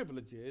precious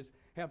privileges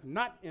have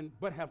not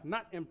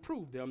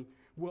improved them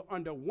will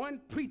under one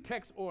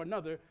pretext or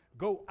another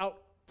go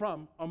out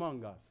from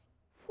among us.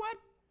 What?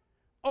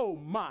 Oh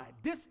my,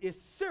 this is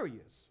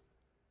serious.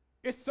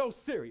 It's so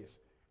serious.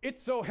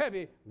 It's so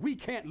heavy, we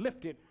can't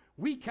lift it.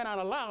 We cannot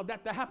allow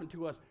that to happen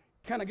to us.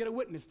 Can I get a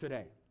witness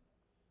today?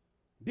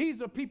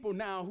 These are people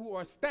now who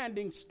are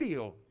standing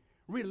still,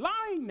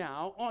 relying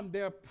now on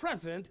their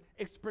present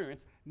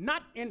experience,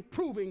 not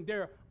improving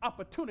their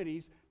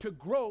opportunities to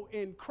grow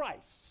in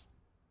Christ.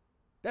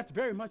 That's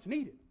very much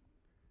needed.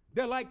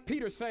 They're like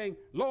Peter saying,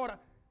 Lord,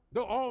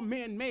 though all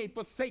men may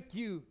forsake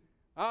you,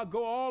 I'll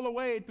go all the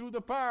way through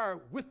the fire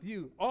with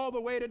you, all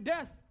the way to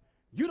death.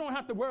 You don't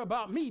have to worry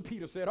about me,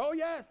 Peter said. Oh,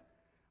 yes,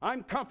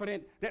 I'm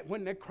confident that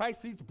when the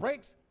crisis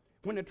breaks,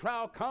 when the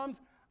trial comes,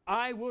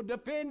 I will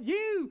defend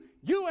you.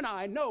 You and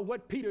I know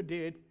what Peter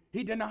did.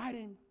 He denied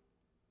him.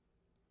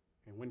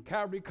 And when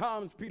Calvary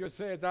comes, Peter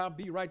says, I'll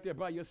be right there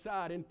by your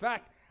side. In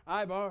fact,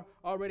 I've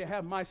already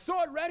have my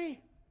sword ready.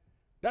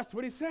 That's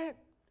what he said.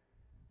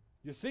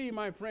 You see,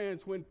 my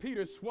friends, when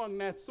Peter swung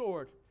that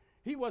sword,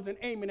 he wasn't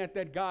aiming at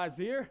that guy's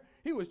ear.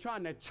 He was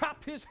trying to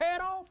chop his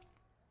head off.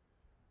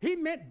 He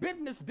meant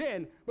business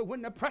then, but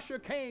when the pressure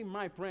came,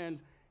 my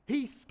friends,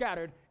 he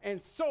scattered,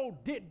 and so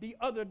did the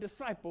other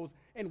disciples.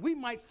 And we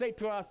might say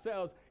to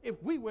ourselves,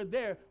 if we were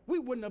there, we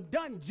wouldn't have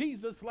done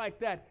Jesus like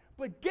that.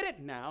 But get it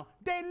now,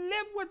 they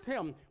lived with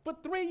him for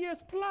 3 years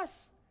plus.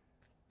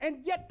 And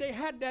yet they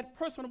had that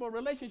personable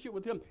relationship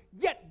with him.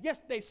 Yet, yes,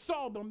 they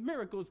saw the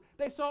miracles.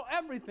 They saw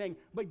everything.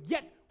 But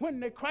yet,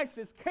 when the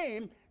crisis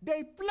came,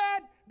 they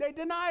fled. They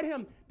denied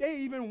him.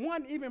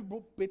 One even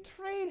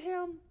betrayed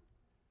him.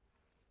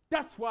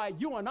 That's why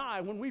you and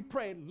I, when we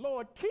pray,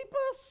 Lord, keep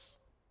us.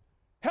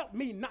 Help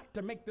me not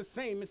to make the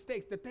same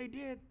mistakes that they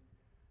did.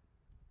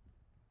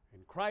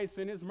 And Christ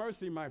in his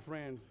mercy, my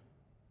friends,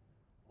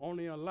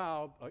 only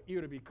allowed an ear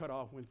to be cut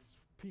off when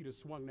Peter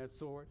swung that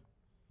sword.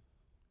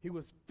 He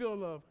was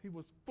full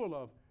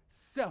of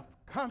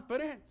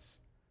self-confidence.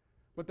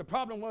 But the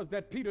problem was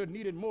that Peter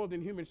needed more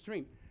than human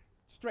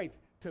strength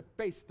to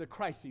face the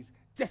crises,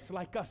 just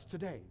like us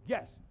today.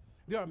 Yes,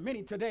 there are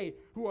many today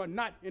who are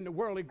not in the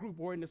worldly group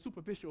or in the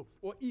superficial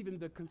or even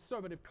the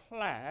conservative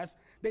class.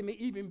 They may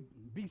even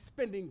be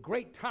spending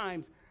great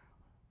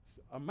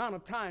amount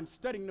of time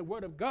studying the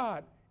Word of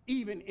God,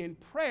 even in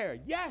prayer.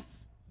 Yes,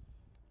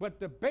 but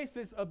the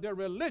basis of their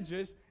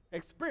religious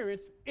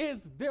experience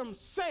is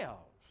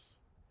themselves.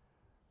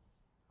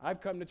 I've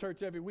come to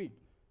church every week.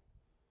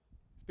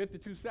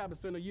 52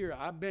 Sabbaths in a year.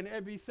 I've been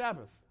every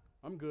Sabbath.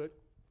 I'm good.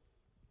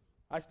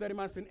 I study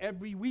my sin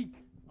every week.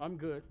 I'm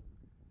good.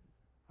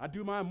 I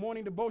do my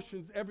morning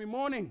devotions every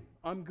morning.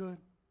 I'm good.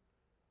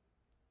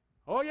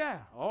 Oh, yeah,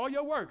 all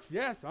your works.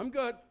 Yes, I'm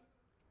good.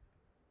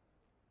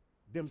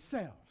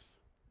 Themselves.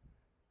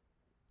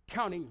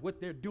 Counting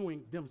what they're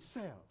doing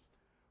themselves.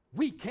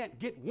 We can't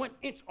get 1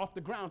 inch off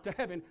the ground to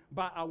heaven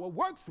by our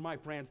works, my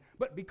friends.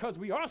 But because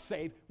we are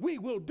saved, we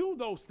will do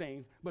those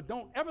things. But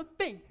don't ever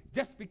think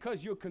just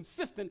because you're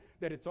consistent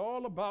that it's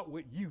all about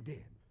what you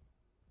did.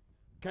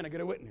 Can I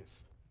get a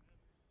witness?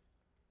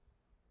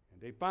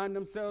 And they find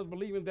themselves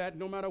believing that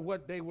no matter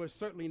what, they will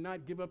certainly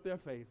not give up their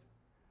faith.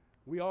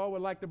 We all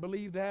would like to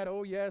believe that.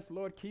 Oh, yes,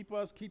 Lord, keep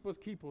us, keep us,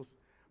 keep us.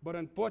 But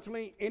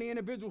unfortunately, any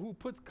individual who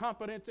puts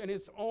confidence in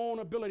his own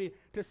ability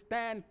to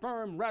stand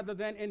firm rather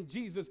than in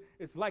Jesus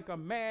is like a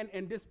man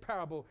in this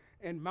parable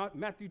in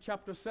Matthew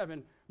chapter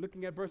 7,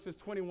 looking at verses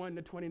 21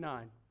 to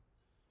 29.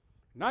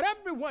 Not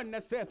everyone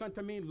that saith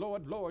unto me,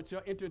 Lord, Lord,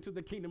 shall enter into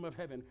the kingdom of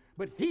heaven,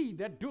 but he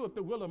that doeth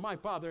the will of my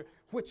Father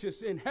which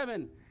is in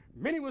heaven.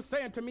 Many will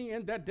say unto me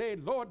in that day,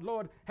 Lord,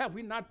 Lord, have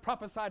we not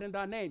prophesied in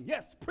thy name?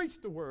 Yes,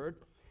 preach the word,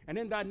 and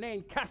in thy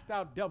name cast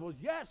out devils.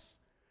 Yes.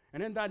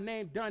 And in thy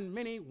name done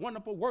many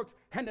wonderful works,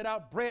 handed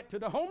out bread to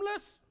the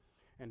homeless.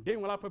 And then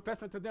will I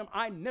profess unto them,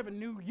 I never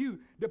knew you.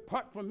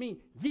 Depart from me,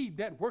 ye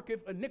that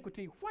worketh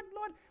iniquity. What,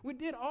 Lord? We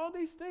did all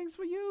these things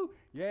for you.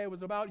 Yeah, it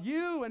was about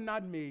you and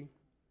not me.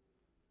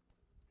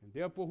 And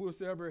therefore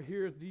whosoever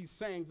hears these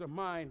sayings of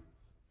mine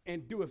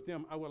and doeth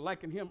them, I will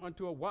liken him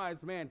unto a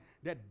wise man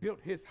that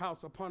built his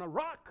house upon a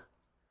rock.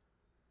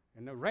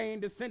 And the rain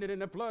descended,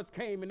 and the floods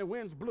came, and the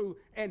winds blew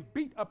and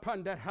beat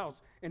upon that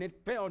house, and it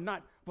fell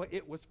not, for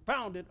it was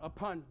founded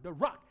upon the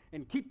rock.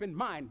 And keep in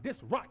mind,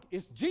 this rock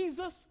is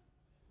Jesus.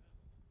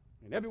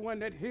 And everyone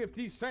that heareth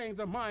these sayings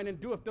of mine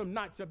and doeth them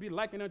not shall be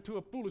likened unto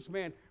a foolish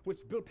man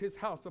which built his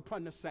house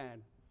upon the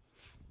sand.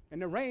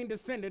 And the rain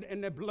descended,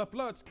 and the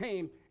floods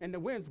came, and the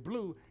winds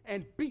blew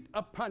and beat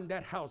upon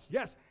that house.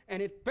 Yes,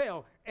 and it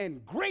fell,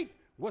 and great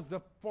was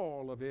the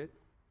fall of it.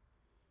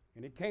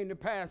 And it came to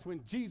pass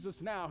when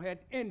Jesus now had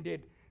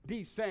ended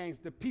these sayings,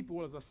 the people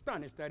was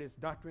astonished at his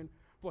doctrine,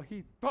 for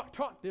he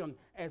taught them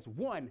as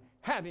one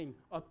having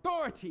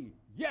authority,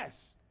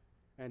 yes,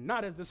 and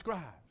not as the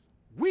scribes,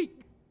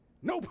 weak,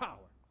 no power.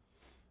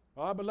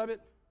 Oh,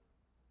 beloved,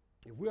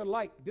 if we're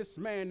like this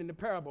man in the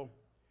parable,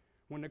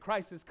 when the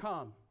crisis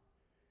comes,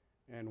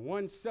 and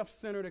one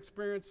self-centered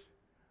experience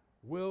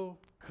will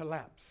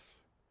collapse.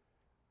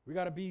 We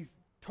got to be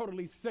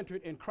totally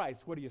centered in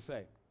Christ. What do you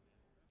say?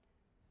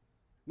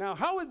 Now,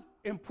 how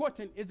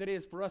important it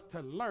is for us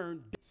to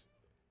learn this?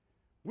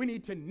 We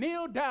need to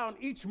kneel down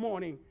each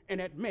morning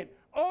and admit,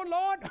 oh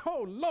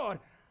Lord,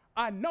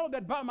 I know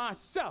that by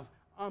myself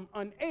I'm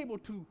unable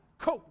to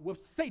cope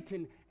with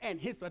Satan and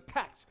his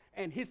attacks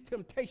and his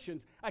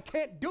temptations. I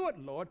can't do it,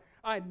 Lord.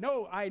 I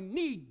know I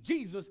need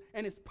Jesus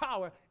and his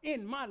power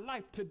in my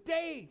life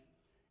today.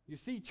 You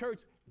see,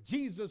 church,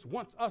 Jesus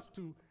wants us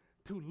to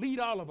lead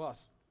all of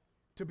us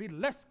to be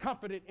less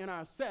confident in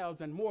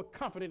ourselves and more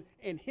confident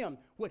in him,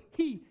 what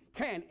he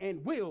can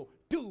and will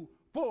do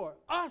for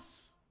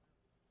us,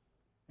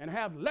 and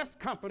have less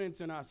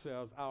confidence in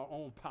ourselves, our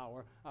own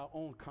power, our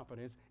own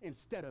confidence,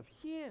 instead of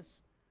his.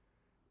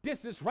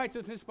 This is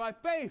righteousness by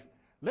faith.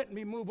 Let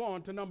me move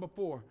on to number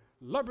 4,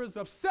 lovers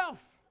of self.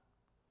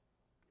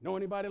 Know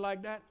anybody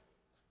like that?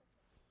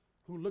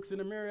 Who looks in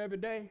the mirror every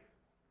day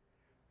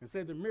and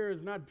says the mirror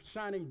is not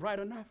shining bright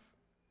enough?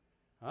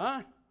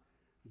 Huh?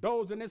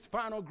 Those in this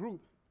final group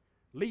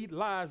lead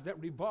lives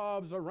that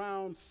revolves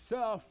around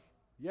self.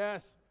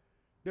 Yes,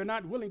 they're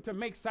not willing to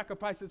make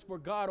sacrifices for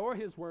God or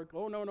his work.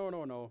 Oh,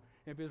 no.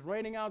 If it's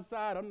raining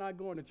outside, I'm not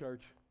going to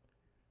church.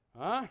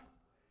 Huh?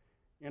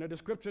 In a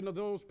description of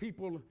those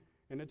people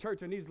in the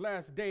church in these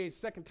last days,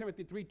 2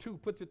 Timothy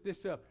 3:2 puts it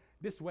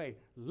this way,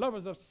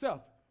 lovers of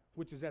self,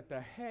 which is at the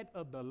head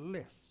of the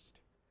list.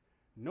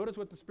 Notice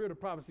what the Spirit of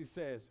Prophecy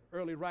says,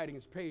 early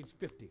writings, page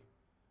 50.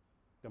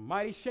 The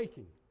mighty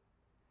shaking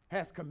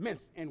has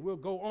commenced and will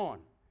go on,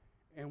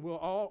 and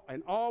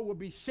all will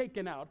be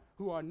shaken out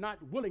who are not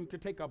willing to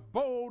take a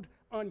bold,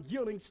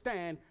 unyielding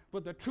stand for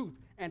the truth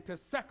and to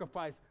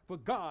sacrifice for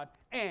God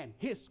and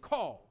his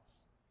cause.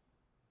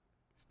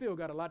 Still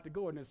got a lot to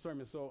go in this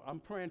sermon, so I'm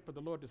praying for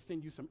the Lord to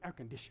send you some air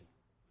conditioning.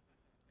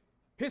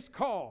 His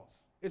cause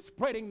is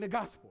spreading the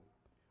gospel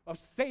of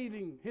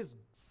his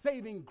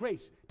saving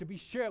grace to be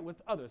shared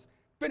with others,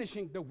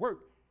 finishing the work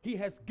he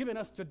has given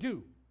us to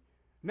do.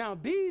 Now,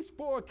 these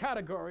 4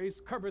 categories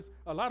covers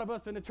a lot of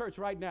us in the church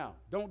right now.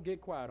 Don't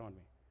get quiet on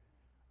me.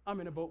 I'm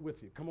in the boat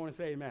with you. Come on and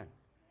say amen.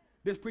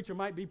 This preacher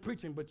might be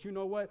preaching, but you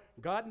know what?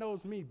 God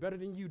knows me better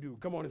than you do.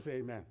 Come on and say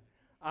amen.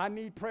 I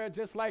need prayer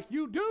just like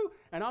you do,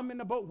 and I'm in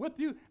the boat with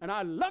you, and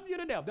I love you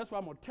to death. That's why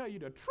I'm going to tell you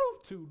the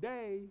truth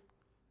today.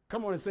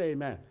 Come on and say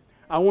amen.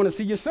 I want to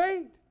see you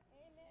saved.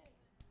 Amen.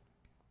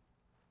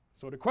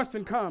 So the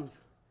question comes,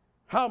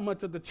 how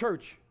much of the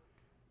church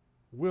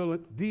will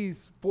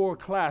these 4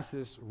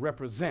 classes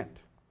represent?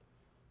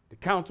 The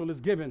counsel is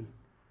given,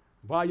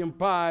 volume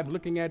 5,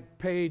 looking at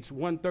page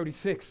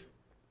 136.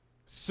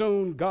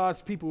 Soon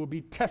God's people will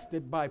be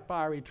tested by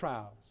fiery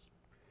trials.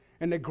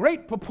 And the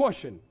great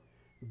proportion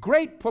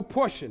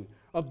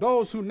of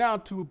those who now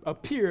to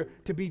appear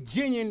to be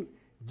genuine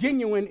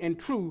and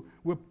true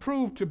will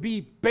prove to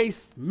be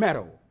base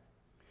metal.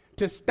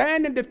 To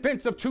stand in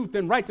defense of truth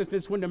and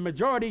righteousness when the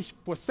majority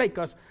forsake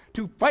us,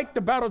 to fight the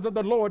battles of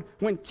the Lord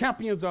when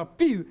champions are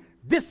few,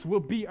 this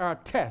will be our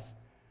test.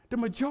 The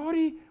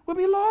majority will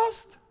be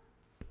lost.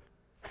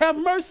 Have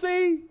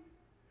mercy.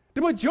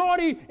 The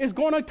majority is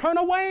going to turn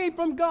away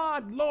from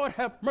God. Lord,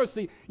 have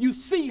mercy. You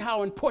see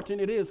how important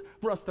it is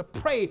for us to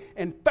pray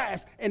and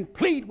fast and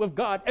plead with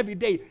God every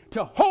day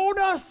to hold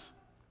us.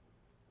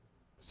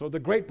 So the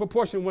great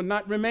proportion will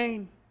not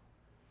remain.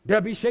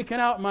 They'll be shaken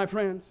out, my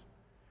friends.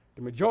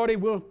 The majority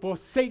will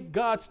forsake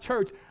God's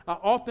church. I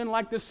often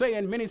like to say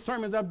in many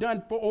sermons I've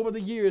done for over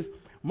the years,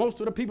 most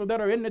of the people that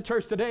are in the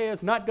church today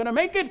is not going to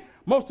make it.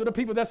 Most of the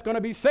people that's going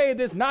to be saved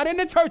is not in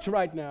the church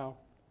right now.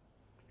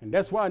 And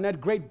that's why in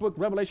that great book,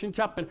 Revelation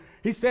chapter,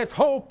 he says,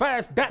 hold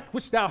fast that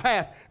which thou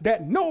hast,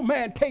 that no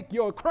man take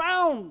your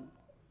crown.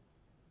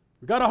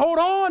 We got to hold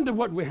on to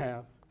what we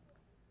have.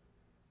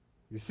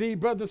 You see,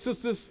 brothers and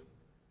sisters,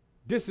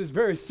 this is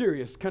very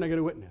serious. Can I get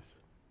a witness?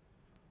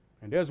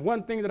 And there's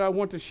one thing that I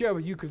want to share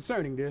with you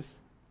concerning this.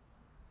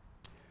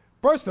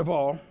 First of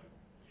all,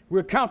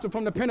 we're counseled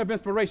from the pen of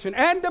inspiration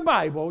and the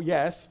Bible,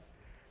 yes,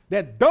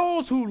 that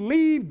those who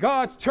leave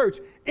God's church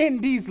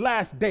in these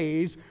last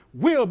days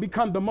will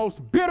become the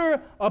most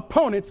bitter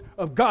opponents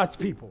of God's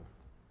people,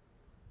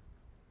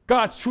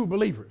 God's true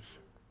believers.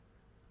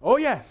 Oh,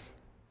 yes.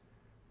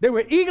 They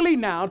will eagerly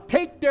now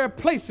take their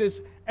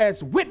places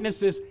as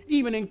witnesses,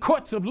 even in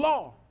courts of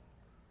law,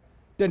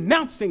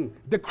 denouncing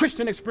the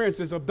Christian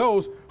experiences of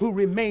those who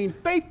remain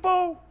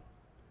faithful.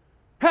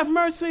 Have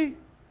mercy.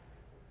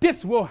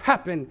 This will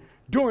happen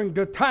during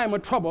the time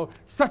of trouble,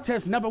 such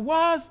as never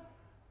was.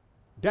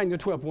 Daniel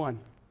 12:1.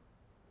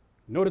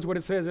 Notice what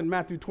it says in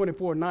Matthew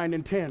 24:9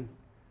 and 10.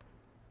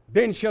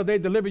 Then shall they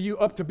deliver you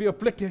up to be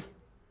afflicted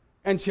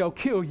and shall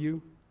kill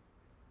you.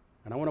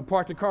 And I want to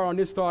park the car on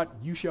this thought.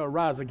 You shall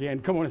rise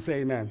again. Come on and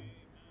say amen.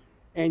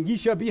 And ye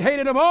shall be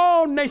hated of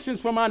all nations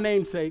for my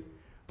name's sake.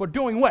 For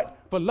doing what?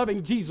 For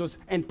loving Jesus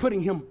and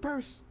putting him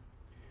first.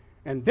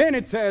 And then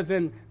it says,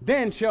 and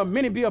then shall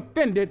many be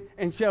offended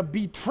and shall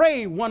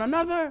betray one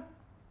another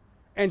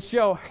and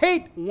shall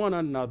hate one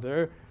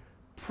another.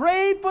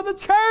 Pray for the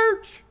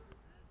church.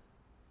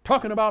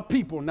 Talking about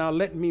people. Now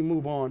let me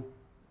move on.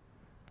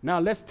 Now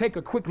let's take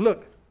a quick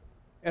look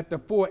at the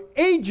 4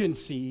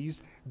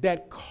 agencies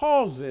that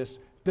causes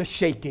the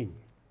shaking.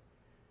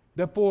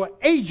 The 4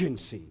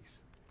 agencies.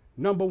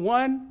 Number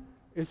 1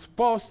 is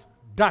false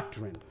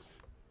doctrines.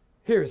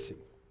 Heresy.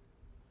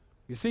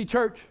 You see,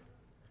 church,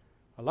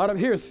 a lot of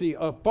heresy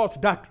of false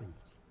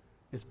doctrines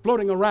is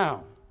floating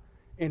around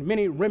in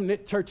many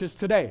remnant churches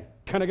today.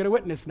 Can I get a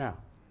witness now?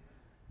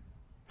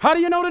 How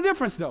do you know the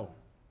difference, though?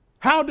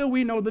 How do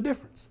we know the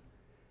difference?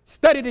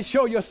 Study to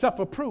show yourself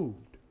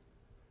approved.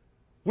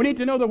 We need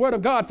to know the Word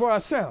of God for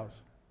ourselves.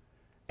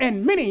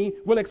 And many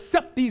will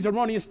accept these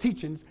erroneous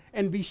teachings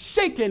and be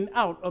shaken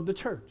out of the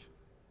church.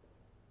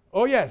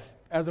 Oh, yes,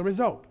 as a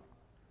result.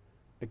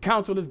 The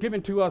counsel is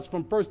given to us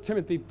from 1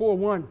 Timothy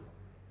 4:1,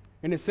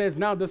 and it says,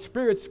 now the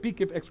Spirit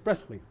speaketh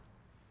expressly,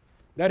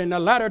 that in the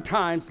latter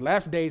times,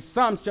 last days,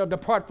 some shall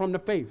depart from the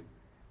faith.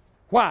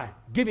 Why?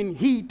 Giving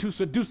heed to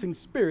seducing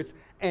spirits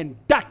and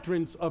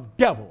doctrines of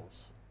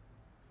devils.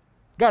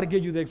 Got to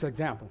give you this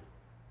example.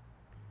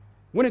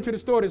 Went into the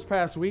store this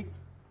past week,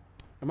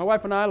 and my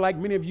wife and I, like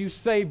many of you,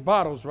 save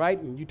bottles, right?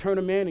 And you turn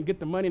them in and get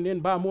the money and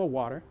then buy more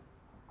water,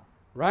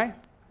 right?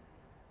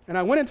 And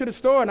I went into the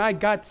store and I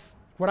got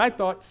what I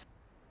thought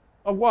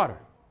of water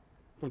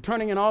from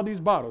turning in all these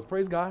bottles.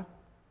 Praise God.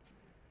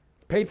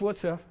 Paid for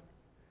itself.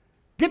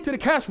 Get to the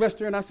cash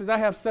register and I says, I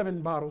have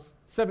 7 bottles,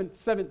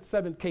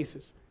 seven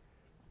cases.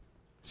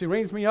 She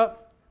rings me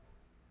up.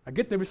 I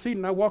get the receipt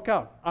and I walk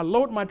out. I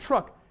load my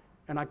truck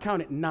and I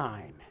counted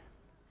 9.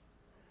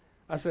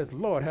 I says,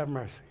 Lord, have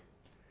mercy.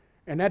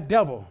 And that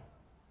devil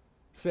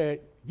said,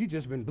 you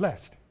just been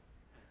blessed.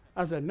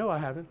 I said, no, I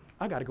haven't.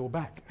 I got to go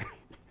back.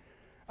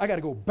 I got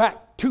to go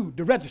back to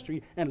the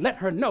registry and let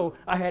her know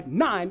I had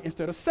 9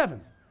 instead of 7.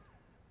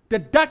 The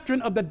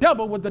doctrine of the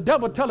devil was the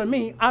devil telling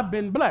me I've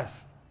been blessed.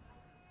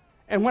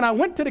 And when I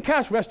went to the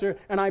cash register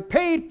and I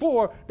paid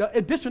for the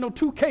additional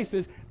 2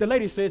 cases, the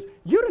lady says,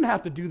 you didn't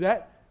have to do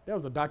that. That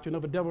was a doctrine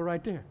of a devil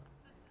right there.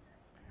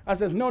 I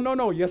says,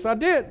 no, yes, I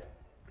did.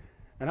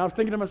 And I was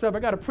thinking to myself, I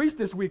got to preach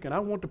this week and I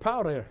want the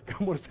power there.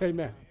 Come on, say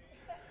amen.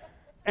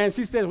 And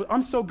she said, well,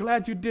 I'm so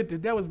glad you did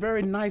that. That was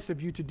very nice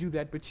of you to do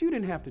that, but you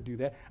didn't have to do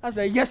that. I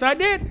said, yes, I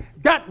did.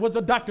 That was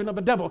a doctrine of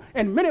the devil.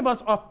 And many of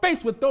us are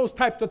faced with those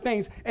types of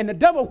things. And the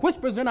devil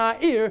whispers in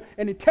our ear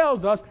and he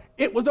tells us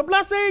it was a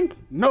blessing.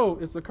 No,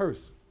 it's a curse.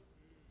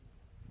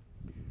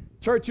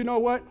 Church, you know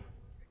what?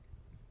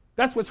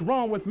 That's what's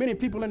wrong with many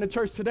people in the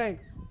church today.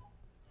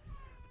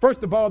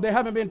 First of all, they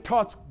haven't been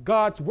taught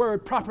God's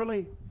word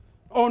properly.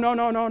 Oh,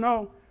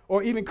 no,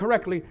 or even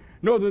correctly.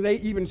 Nor do they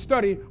even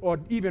study or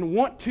even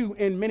want to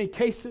in many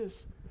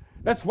cases.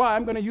 That's why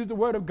I'm going to use the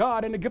word of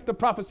God and the gift of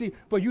prophecy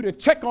for you to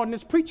check on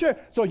this preacher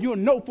so you'll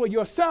know for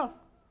yourself.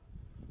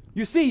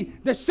 You see,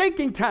 the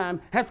shaking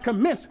time has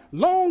commenced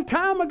long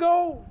time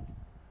ago.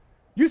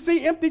 You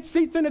see empty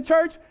seats in the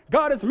church?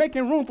 God is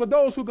making room for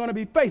those who are going to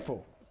be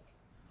faithful.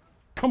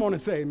 Come on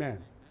and say amen.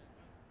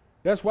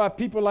 That's why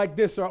people like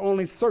this are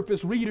only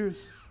surface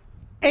readers,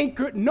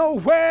 anchored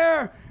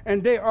nowhere,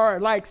 and they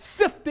are like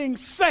sifting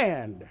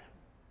sand,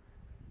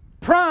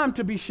 primed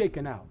to be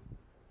shaken out.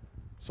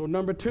 So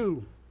number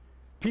 2,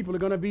 people are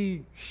going to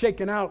be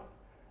shaken out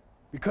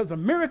because of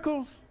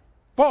miracles,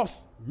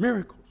 false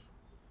miracles.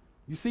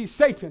 You see,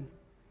 Satan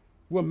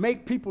will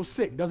make people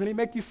sick. Doesn't he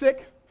make you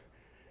sick?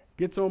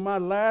 Gets on my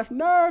last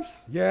nerves,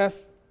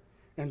 yes.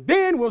 And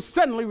then will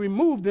suddenly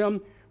remove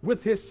them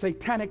with his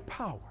satanic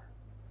power.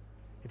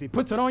 If he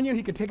puts it on you,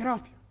 he can take it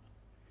off you.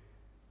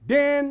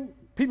 Then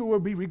people will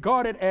be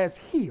regarded as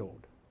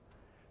healed.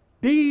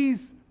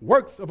 These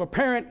works of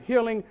apparent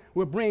healing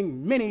will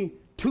bring many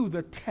to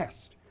the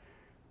test.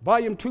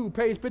 Volume 2,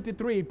 page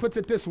 53 puts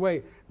it this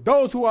way.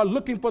 Those who are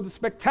looking for the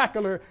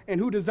spectacular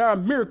and who desire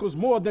miracles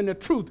more than the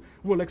truth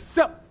will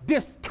accept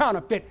this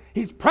counterfeit.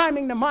 He's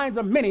priming the minds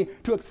of many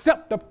to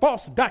accept the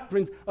false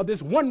doctrines of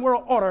this one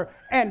world order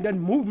and the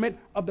movement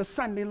of the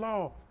Sunday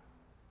law.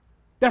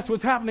 That's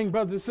what's happening,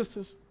 brothers and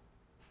sisters.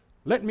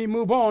 Let me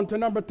move on to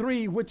number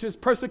 3, which is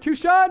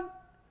persecution. A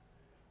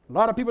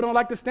lot of people don't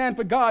like to stand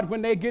for God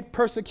when they get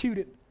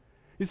persecuted.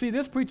 You see,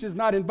 this preacher is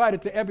not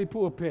invited to every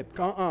pulpit.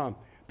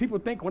 People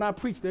think when I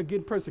preach, they're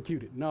getting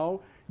persecuted.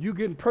 No, you're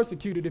getting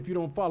persecuted if you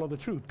don't follow the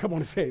truth. Come on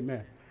and say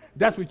amen.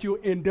 That's what you'll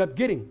end up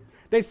getting.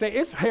 They say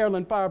it's hell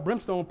and fire and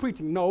brimstone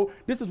preaching. No,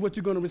 this is what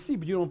you're going to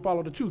receive if you don't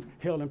follow the truth.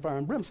 Hell and fire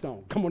and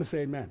brimstone. Come on and say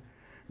amen.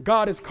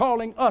 God is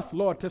calling us,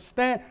 Lord, to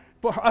stand,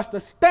 for us to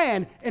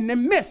stand in the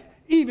midst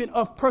even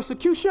of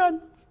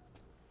persecution.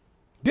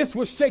 This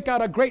will shake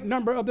out a great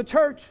number of the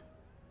church.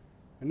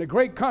 And the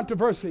great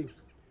controversy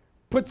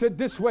puts it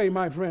this way,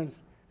 my friends.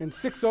 In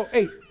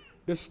 608,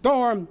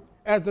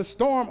 as the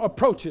storm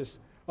approaches,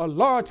 a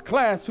large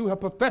class who have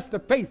professed the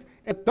faith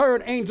in the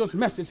third angel's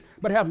message,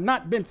 but have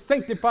not been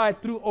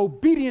sanctified through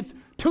obedience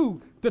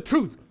to the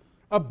truth,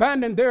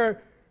 abandon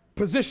their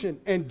position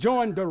and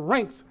join the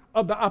ranks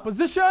of the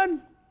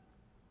opposition.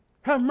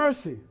 Have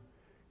mercy.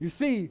 You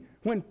see,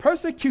 when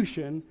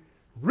persecution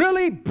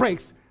really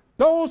breaks,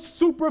 those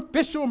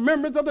superficial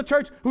members of the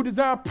church who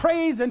desire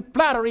praise and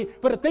flattery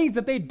for the things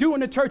that they do in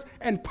the church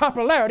and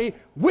popularity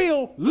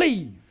will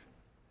leave.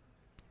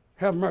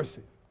 Have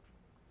mercy.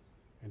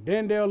 And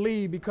then they'll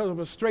leave because of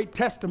a straight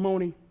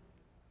testimony.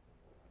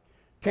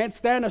 Can't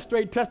stand a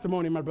straight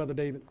testimony, my brother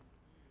David.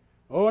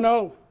 Oh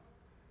no,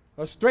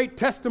 a straight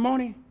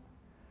testimony.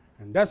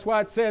 And that's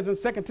why it says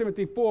in 2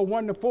 Timothy 4,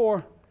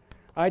 1-4,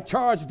 I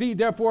charge thee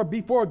therefore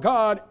before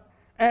God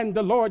and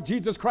the Lord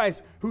Jesus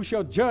Christ, who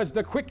shall judge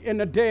the quick and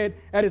the dead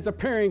at his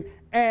appearing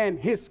and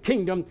his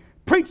kingdom.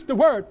 Preach the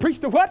word. Preach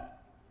the what?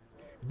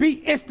 Be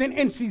instant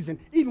in season,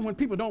 even when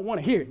people don't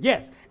want to hear it.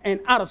 Yes, and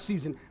out of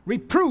season.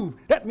 Reprove.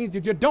 That means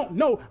if you don't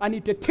know, I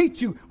need to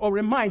teach you or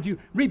remind you.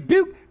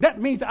 Rebuke.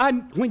 That means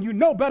when you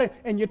know better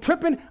and you're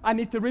tripping, I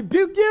need to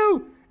rebuke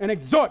you and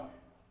exhort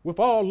with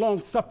all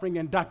long suffering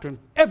and doctrine.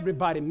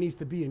 Everybody needs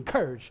to be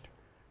encouraged.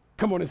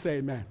 Come on and say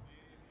amen.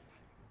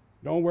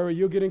 Don't worry,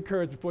 you'll get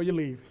encouraged before you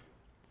leave.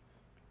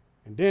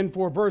 And then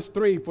for verse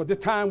 3, for the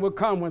time will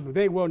come when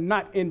they will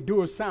not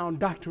endure sound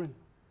doctrine,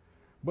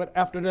 but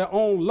after their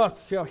own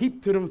lust shall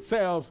heap to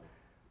themselves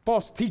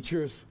false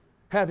teachers,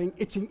 having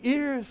itching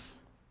ears.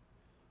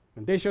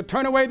 And they shall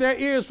turn away their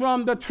ears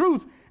from the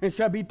truth and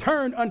shall be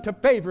turned unto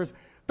fables.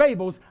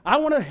 I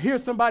want to hear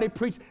somebody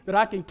preach that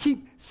I can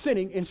keep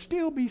sinning and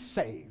still be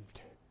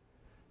saved.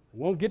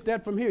 Won't get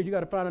that from here. You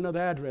got to find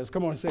another address.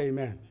 Come on and say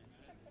amen.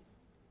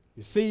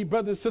 You see,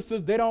 brothers and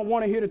sisters, they don't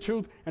want to hear the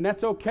truth, and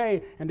that's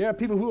okay. And there are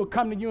people who will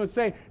come to you and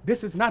say,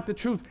 this is not the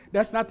truth.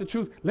 That's not the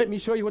truth. Let me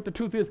show you what the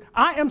truth is.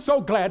 I am so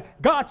glad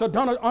God's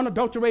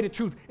unadulterated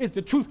truth is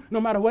the truth.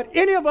 No matter what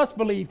any of us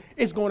believe,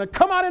 it's going to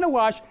come out in the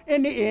wash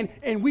in the end,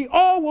 and we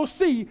all will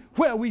see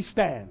where we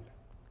stand.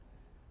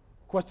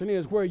 Question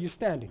is, where are you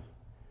standing?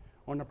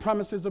 On the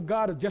promises of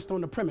God or just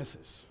on the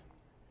premises?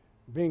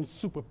 Being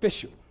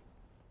superficial,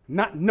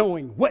 not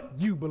knowing what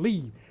you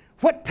believe.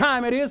 What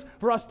time it is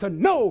for us to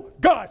know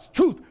God's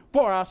truth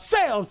for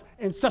ourselves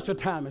in such a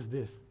time as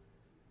this.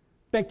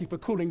 Thank you for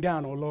cooling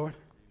down, oh Lord.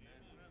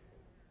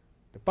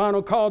 The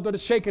final cause of the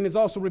shaking is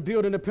also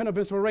revealed in the pen of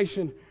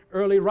inspiration,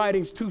 early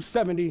writings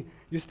 270.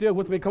 You still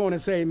with me? Come on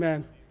and say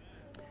amen.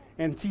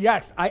 And she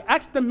asked, I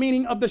asked the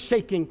meaning of the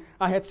shaking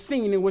I had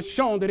seen and was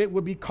shown that it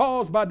would be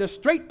caused by the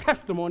straight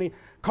testimony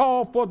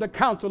called for the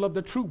counsel of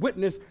the true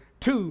witness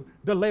to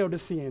the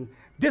Laodicean.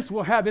 This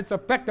will have its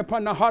effect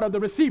upon the heart of the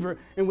receiver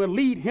and will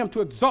lead him to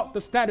exalt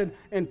the standard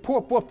and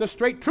pour forth the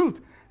straight truth.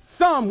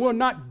 Some will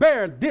not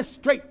bear this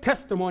straight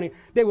testimony.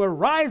 They will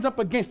rise up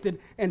against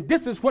it, and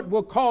this is what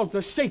will cause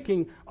the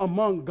shaking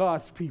among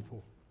God's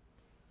people.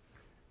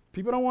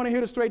 People don't want to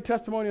hear the straight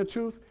testimony of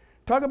truth.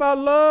 Talk about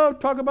love,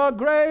 talk about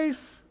grace.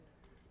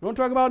 Don't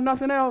talk about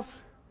nothing else.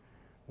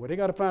 Well, they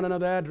got to find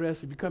another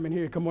address. If you come in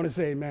here, come on and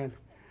say amen.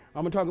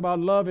 I'm going to talk about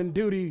love and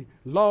duty,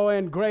 law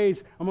and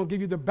grace. I'm going to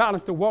give you the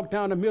balance to walk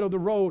down the middle of the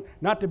road,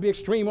 not to be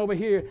extreme over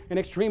here and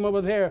extreme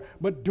over there,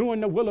 but doing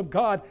the will of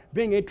God,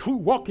 being a true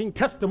walking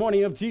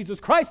testimony of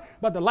Jesus Christ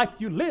by the life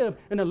you live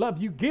and the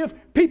love you give.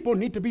 People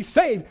need to be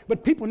saved,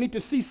 but people need to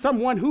see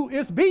someone who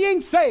is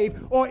being saved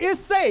or is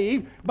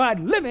saved by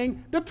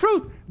living the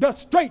truth, the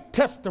straight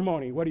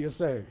testimony. What do you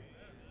say?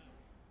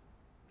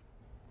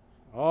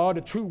 Oh,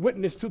 the true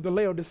witness to the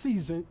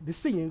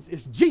Laodiceans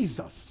is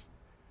Jesus.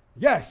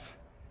 Yes.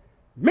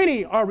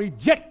 Many are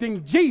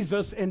rejecting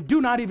Jesus and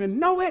do not even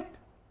know it.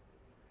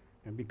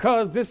 And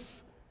because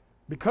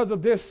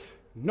of this,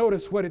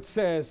 notice what it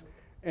says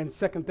in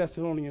 2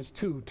 Thessalonians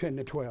 2,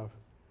 10-12.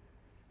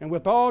 And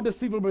with all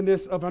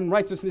deceivableness of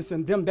unrighteousness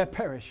in them that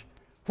perish.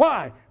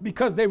 Why?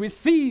 Because they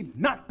receive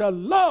not the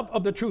love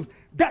of the truth,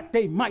 that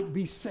they might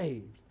be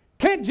saved.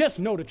 Can't just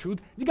know the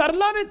truth. You got to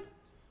love it.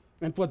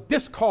 And for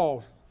this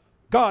cause,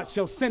 God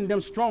shall send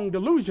them strong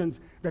delusions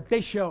that they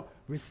shall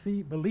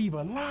believe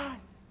a lie.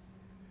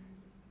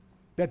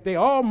 That they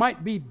all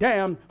might be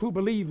damned who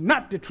believe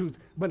not the truth,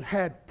 but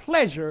had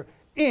pleasure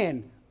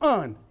in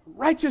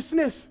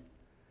unrighteousness.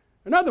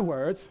 In other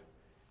words,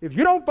 if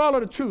you don't follow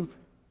the truth,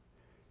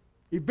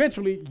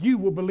 eventually you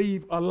will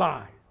believe a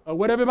lie.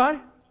 What, everybody?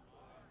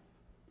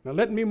 Now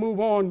let me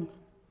move on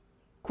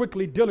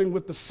quickly dealing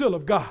with the seal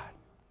of God.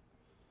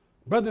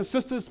 Brothers and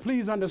sisters,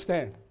 please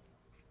understand.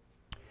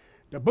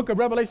 The book of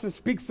Revelation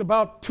speaks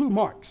about two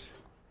marks.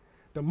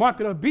 The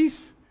mark of the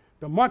beast,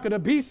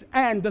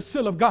 and the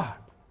seal of God.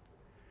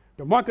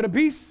 The mark of the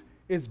beast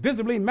is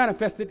visibly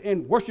manifested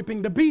in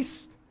worshiping the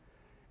beast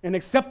and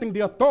accepting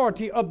the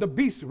authority of the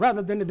beast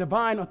rather than the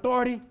divine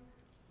authority.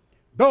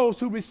 Those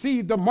who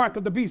receive the mark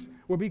of the beast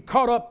will be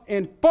caught up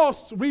in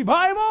false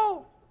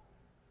revival.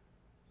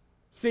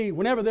 See,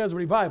 whenever there's a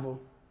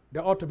revival,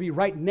 there ought to be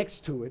right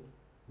next to it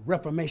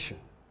reformation,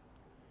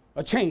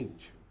 a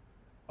change,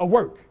 a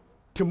work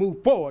to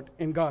move forward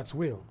in God's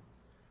will.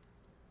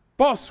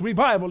 False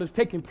revival is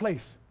taking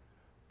place.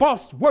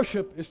 False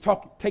worship is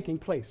taking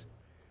place.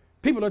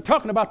 People are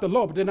talking about the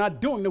Lord, but they're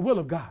not doing the will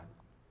of God.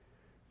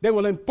 They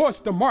will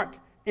enforce the mark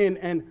in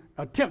an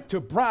attempt to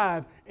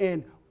bribe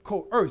and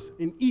coerce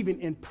and even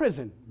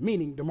imprison,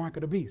 meaning the mark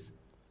of the beast,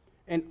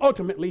 and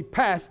ultimately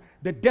pass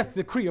the death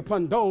decree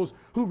upon those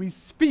who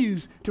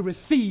refuse to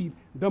receive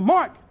the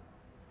mark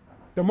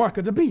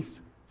of the beast.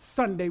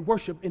 Sunday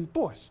worship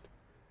enforced.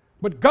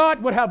 But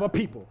God would have a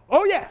people,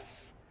 oh yes,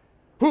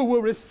 who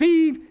will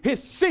receive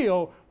his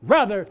seal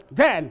rather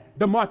than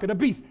the mark of the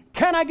beast.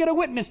 Can I get a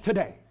witness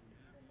today?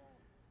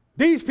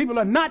 These people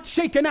are not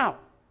shaken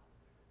out.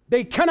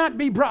 They cannot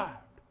be bribed.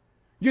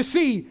 You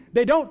see,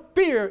 they don't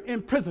fear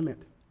imprisonment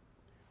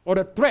or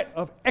the threat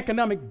of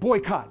economic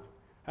boycott.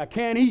 I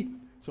can't eat,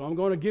 so I'm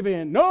going to give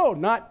in. No,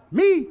 not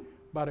me,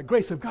 by the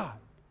grace of God.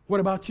 What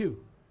about you?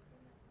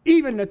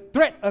 Even the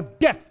threat of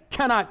death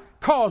cannot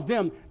cause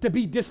them to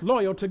be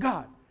disloyal to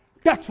God.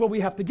 That's what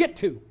we have to get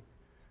to.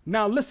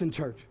 Now listen,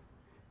 church.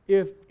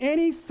 If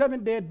any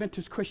Seventh-day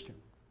Adventist Christian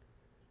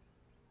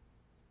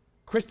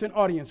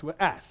audience will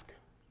ask,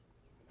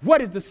 what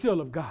is the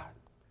seal of God?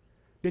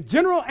 The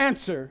general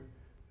answer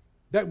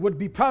that would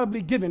be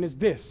probably given is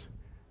this.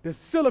 The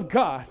seal of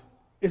God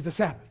is the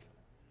Sabbath.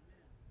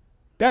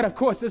 That, of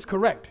course, is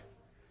correct.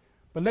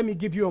 But let me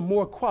give you a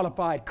more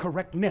qualified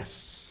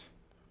correctness.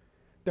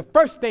 The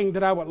first thing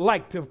that I would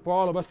like for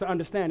all of us to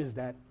understand is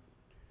that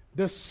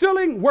the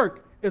sealing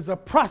work is a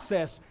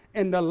process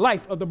in the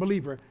life of the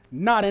believer,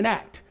 not an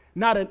act,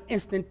 not an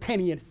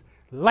instantaneous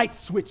light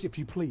switch, if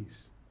you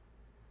please.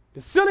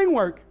 The sealing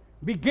work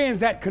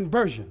begins at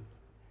conversion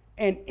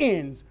and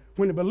ends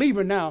when the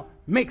believer now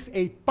makes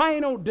a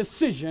final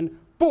decision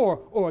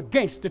for or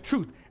against the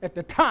truth at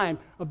the time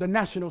of the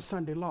National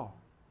Sunday Law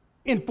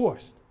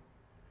enforced.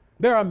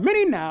 There are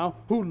many now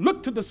who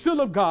look to the seal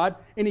of God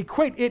and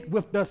equate it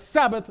with the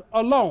Sabbath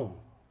alone.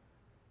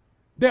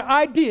 Their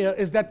idea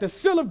is that the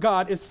seal of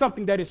God is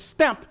something that is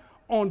stamped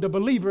on the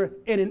believer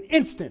in an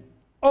instant.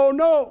 Oh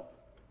no.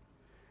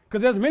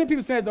 Because there's many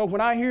people saying, oh,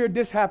 when I hear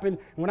this happen,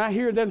 when I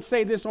hear them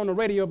say this on the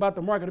radio about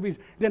the mark of the beast,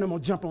 then I'm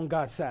going to jump on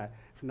God's side.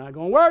 It's not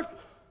going to work.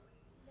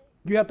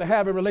 You have to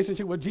have a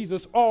relationship with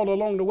Jesus all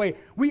along the way.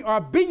 We are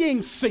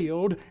being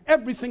sealed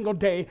every single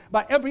day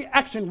by every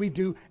action we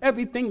do,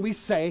 everything we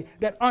say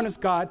that honors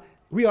God.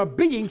 We are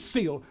being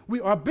sealed. We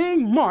are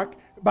being marked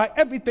by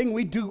everything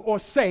we do or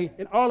say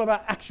in all of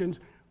our actions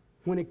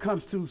when it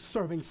comes to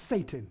serving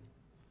Satan.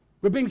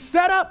 We're being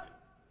set up.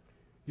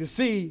 You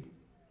see,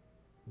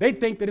 they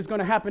think that it's going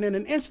to happen in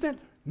an instant.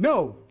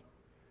 No.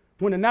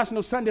 When the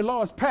National Sunday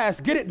Law is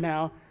passed, get it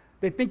now,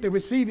 they think that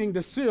receiving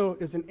the seal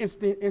is an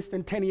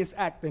instantaneous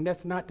act, and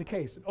that's not the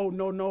case. Oh,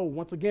 no, no.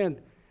 Once again,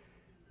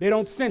 they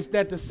don't sense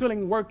that the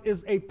sealing work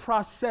is a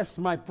process,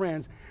 my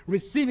friends.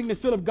 Receiving the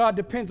seal of God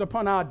depends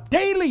upon our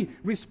daily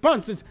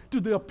responses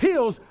to the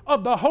appeals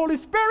of the Holy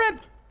Spirit.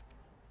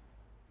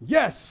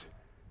 Yes.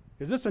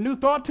 Is this a new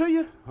thought to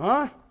you?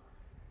 Huh?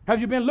 Have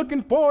you been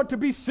looking forward to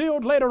be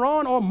sealed later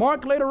on or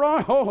marked later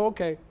on? Oh,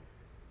 okay.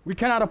 We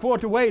cannot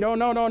afford to wait. Oh,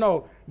 no, no,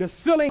 no. The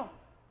sealing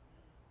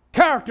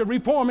character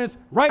reform is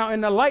right now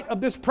in the light of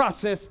this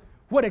process.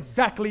 What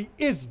exactly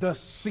is the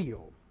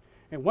seal?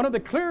 And one of the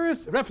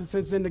clearest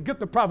references in the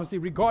gift of prophecy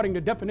regarding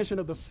the definition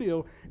of the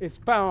seal is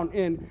found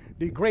in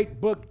the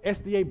great book,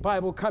 SDA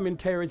Bible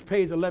Commentaries,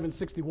 page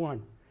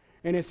 1161.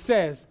 And it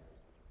says,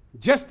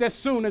 just as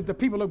soon as the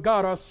people of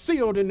God are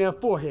sealed in their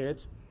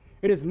foreheads,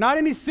 it is not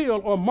any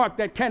seal or mark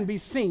that can be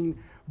seen,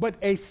 but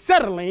a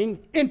settling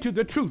into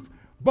the truth,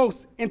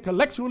 both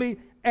intellectually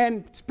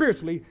and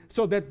spiritually,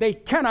 so that they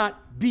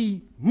cannot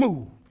be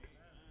moved.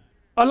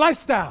 A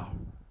lifestyle,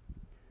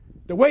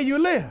 the way you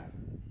live.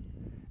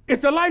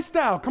 It's a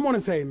lifestyle. Come on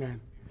and say amen.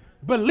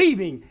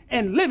 Believing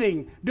and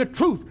living the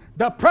truth,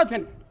 the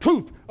present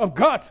truth of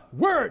God's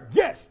word.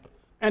 Yes.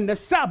 And the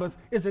Sabbath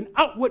is an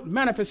outward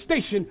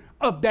manifestation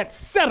of that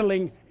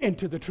settling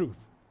into the truth.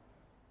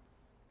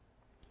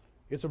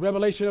 It's a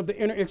revelation of the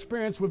inner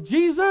experience with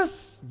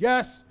Jesus,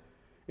 yes,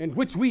 in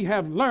which we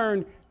have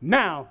learned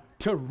now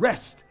to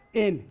rest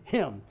in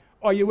him.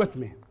 Are you with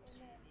me?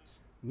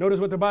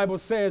 Notice what the Bible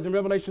says in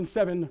Revelation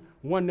 7,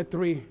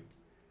 1-3.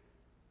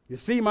 You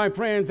see, my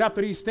friends,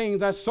 after these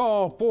things I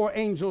saw 4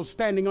 angels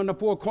standing on the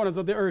 4 corners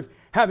of the earth,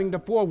 having the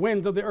 4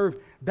 winds of the earth,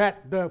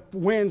 that the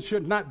winds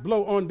should not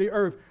blow on the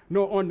earth,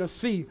 nor on the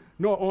sea,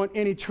 nor on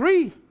any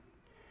tree.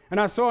 And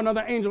I saw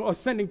another angel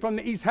ascending from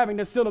the east, having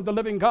the seal of the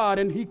living God,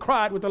 and he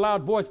cried with a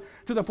loud voice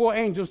to the 4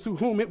 angels to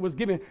whom it was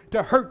given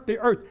to hurt the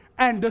earth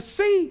and the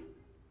sea,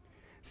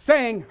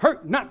 saying,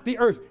 hurt not the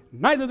earth,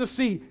 neither the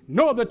sea,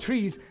 nor the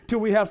trees, till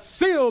we have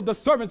sealed the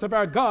servants of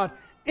our God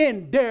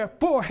in their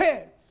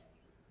foreheads.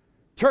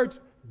 Church,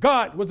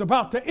 God was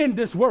about to end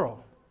this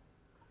world,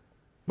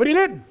 but he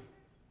didn't.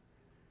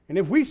 And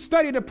if we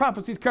study the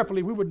prophecies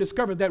carefully, we would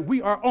discover that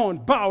we are on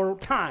borrowed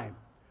time.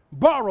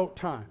 Borrowed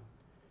time.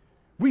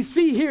 We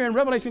see here in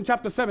Revelation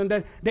chapter 7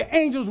 that the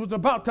angels was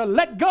about to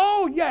let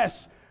go,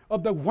 yes,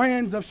 of the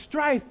winds of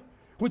strife,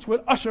 which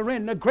would usher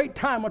in a great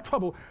time of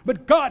trouble.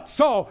 But God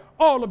saw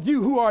all of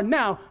you who are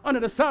now under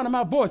the sound of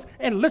my voice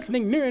and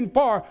listening near and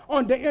far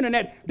on the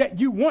internet that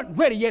you weren't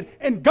ready yet.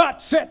 And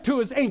God said to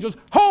his angels,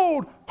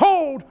 hold,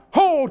 hold,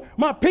 hold.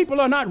 My people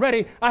are not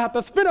ready. I have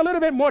to spend a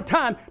little bit more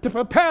time to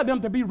prepare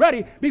them to be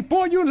ready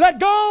before you let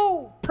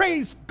go.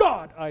 Praise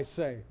God, I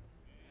say.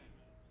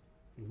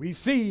 We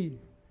see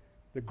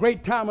the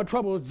great time of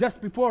trouble is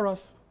just before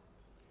us.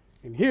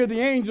 And here the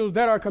angels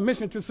that are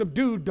commissioned to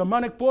subdue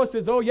demonic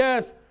forces, oh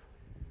yes,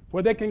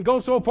 where they can go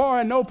so far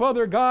and no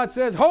further, God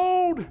says,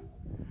 hold.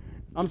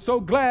 I'm so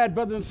glad,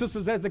 brothers and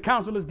sisters, as the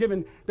counsel is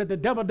given, that the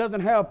devil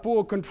doesn't have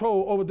full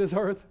control over this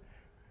earth.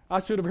 I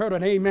should have heard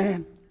an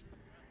amen.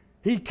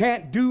 He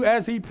can't do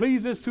as he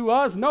pleases to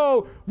us.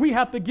 No, we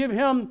have to give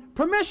him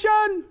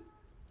permission.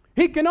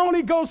 He can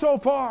only go so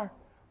far.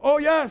 Oh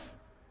yes.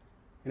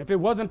 And if it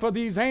wasn't for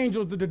these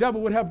angels, the devil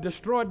would have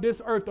destroyed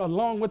this earth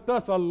along with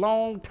us a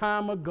long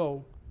time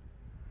ago.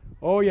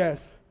 Oh,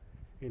 yes.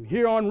 And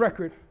here on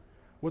record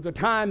was a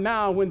time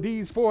now when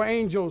these 4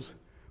 angels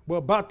were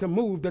about to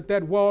move,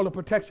 that wall of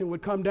protection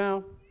would come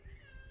down.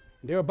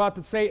 They're about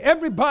to say,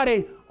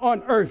 everybody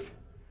on earth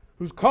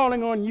who's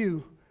calling on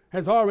you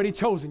has already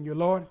chosen you,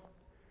 Lord.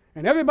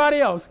 And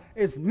everybody else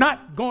is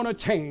not going to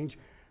change.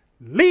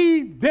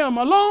 Leave them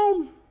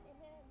alone.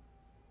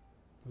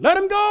 Let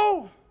them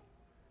go.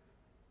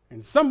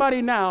 And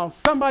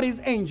somebody's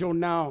angel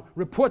now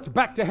reports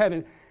back to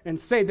heaven and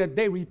say that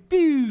they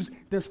refuse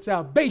the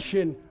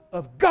salvation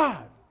of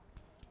God.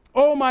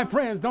 Oh, my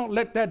friends, don't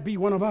let that be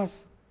one of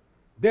us.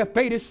 Their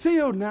fate is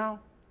sealed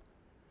now.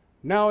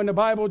 Now in the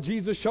Bible,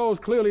 Jesus shows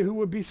clearly who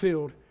would be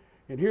sealed.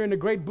 And here in the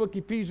great book,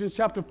 Ephesians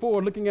chapter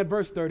 4, looking at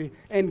verse 30,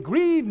 and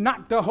grieve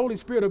not the Holy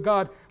Spirit of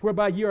God,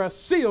 whereby ye are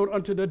sealed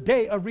unto the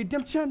day of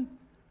redemption.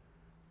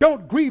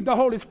 Don't grieve the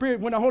Holy Spirit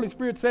when the Holy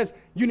Spirit says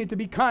you need to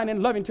be kind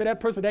and loving to that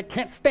person that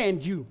can't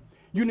stand you.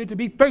 You need to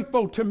be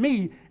faithful to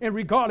me, and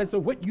regardless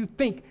of what you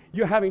think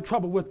you're having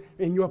trouble with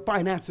in your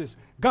finances.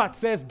 God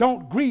says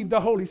don't grieve the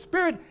Holy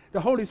Spirit. The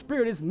Holy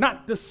Spirit is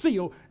not the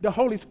seal. The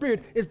Holy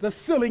Spirit is the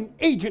sealing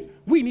agent.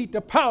 We need the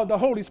power of the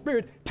Holy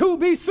Spirit to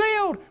be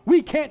sealed.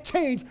 We can't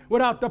change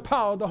without the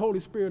power of the Holy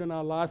Spirit in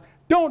our lives.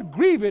 Don't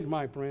grieve it,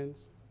 my friends.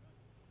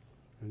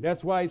 And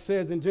that's why he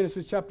says in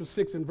Genesis chapter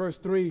 6 and verse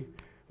 3,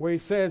 where he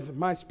says,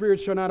 my spirit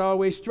shall not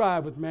always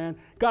strive with man.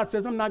 God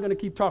says, I'm not going to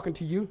keep talking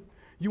to you.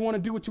 You want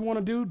to do what you want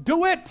to do?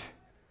 Do it.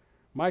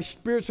 My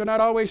spirit shall not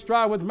always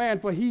strive with man,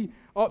 for he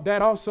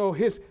that also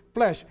his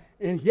flesh,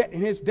 and yet in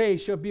his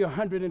days shall be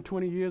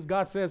 120 years.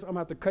 God says, I'm going to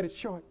have to cut it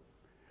short.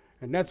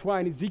 And that's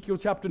why in Ezekiel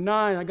chapter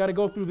 9, I got to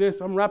go through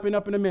this. I'm wrapping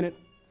up in a minute.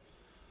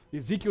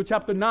 Ezekiel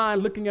chapter 9,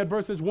 looking at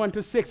verses 1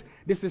 to 6.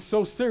 This is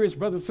so serious,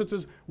 brothers and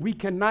sisters. We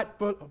cannot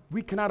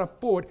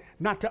afford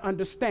not to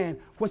understand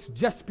what's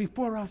just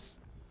before us.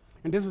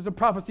 And this is a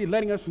prophecy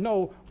letting us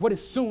know what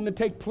is soon to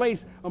take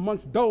place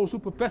amongst those who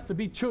profess to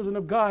be children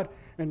of God.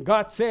 And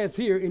God says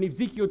here in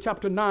Ezekiel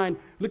chapter 9,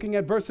 looking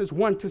at verses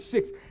 1 to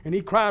 6, and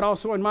he cried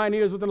also in mine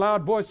ears with a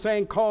loud voice,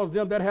 saying, cause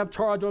them that have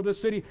charge of the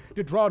city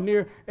to draw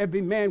near,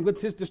 every man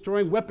with his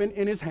destroying weapon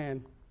in his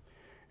hand.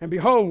 And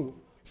behold,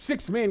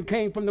 6 men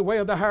came from the way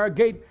of the higher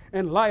gate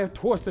and lieth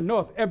towards the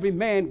north, every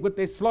man with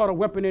a slaughter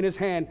weapon in his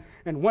hand.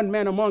 And one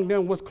man among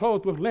them was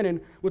clothed with linen,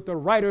 with the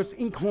writer's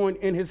inkhorn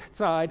in his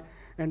side.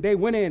 And they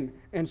went in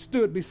and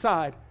stood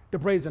beside the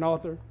brazen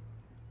altar.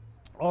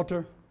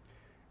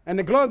 And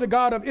the glory of the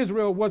God of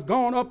Israel was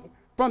gone up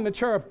from the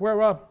cherub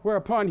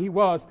whereupon he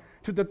was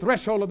to the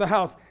threshold of the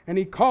house. And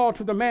he called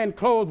to the man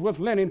clothed with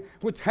linen,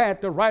 which had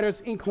the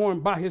writer's inkhorn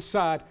by his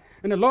side.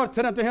 And the Lord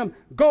said unto him,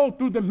 go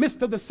through the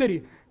midst of the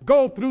city,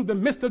 go through the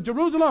midst of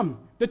Jerusalem,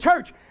 the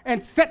church,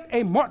 and set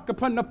a mark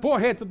upon the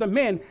foreheads of the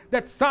men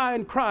that sigh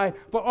and cry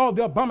for all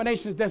the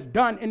abominations that's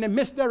done in the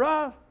midst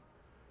thereof.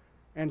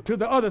 And to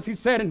the others he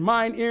said in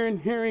mine ear and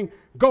hearing,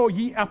 go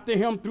ye after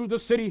him through the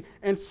city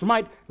and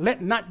smite,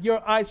 let not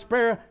your eye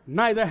spare,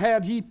 neither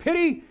have ye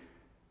pity.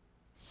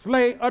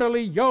 Slay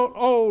utterly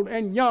old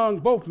and young,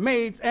 both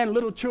maids and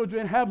little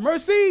children, have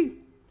mercy,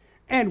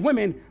 and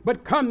women,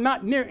 but come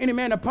not near any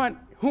man upon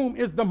whom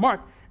is the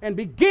mark, and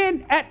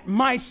begin at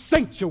my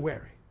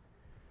sanctuary.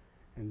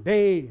 And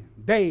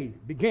they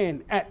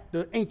began at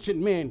the ancient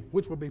men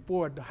which were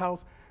before the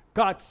house.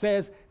 God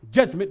says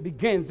judgment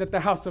begins at the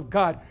house of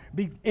God.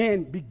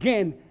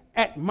 Begin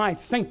at my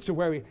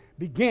sanctuary.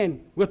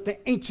 Begin with the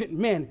ancient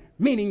men,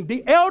 meaning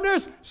the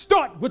elders.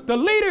 Start with the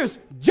leaders.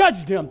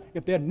 Judge them.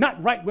 If they're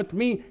not right with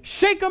me,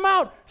 shake them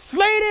out.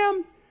 Slay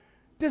them.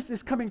 This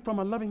is coming from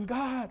a loving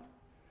God.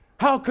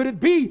 How could it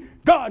be?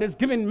 God has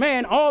given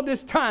man all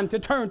this time to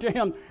turn to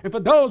him. And for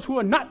those who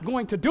are not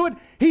going to do it,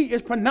 he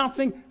is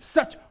pronouncing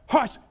such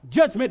harsh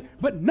judgment.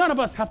 But none of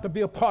us have to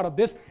be a part of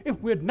this if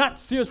we're not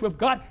serious with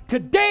God.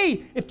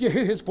 Today, if you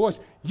hear his voice,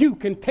 you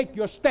can take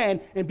your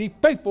stand and be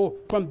faithful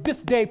from this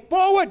day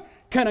forward.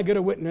 Can I get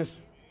a witness?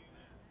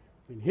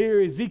 And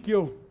here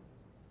Ezekiel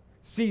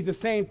sees the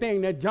same thing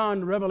that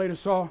John the Revelator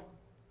saw.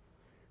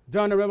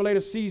 John the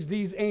Revelator sees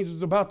these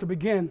angels about to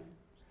begin.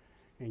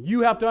 And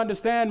you have to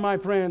understand, my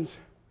friends,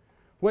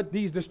 what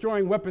these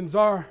destroying weapons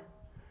are.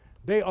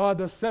 They are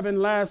the 7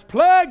 last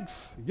plagues,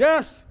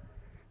 yes,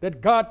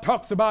 that God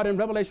talks about in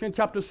Revelation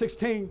chapter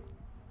 16.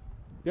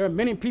 There are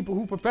many people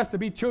who profess to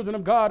be children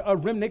of God, a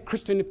remnant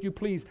Christian, if you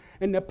please.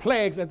 And the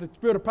plagues, as the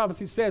Spirit of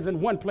prophecy says in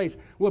one place,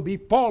 will be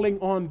falling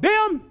on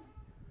them.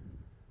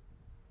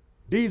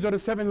 These are the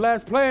 7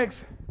 last plagues.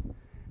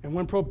 And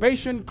when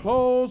probation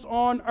closed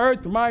on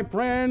earth, my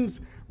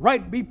friends,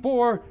 right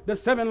before the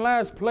 7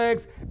 last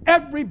plagues,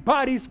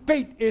 everybody's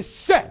fate is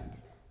set.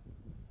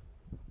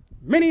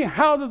 Many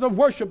houses of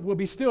worship will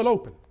be still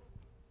open.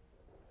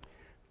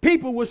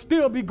 People will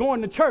still be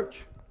going to church,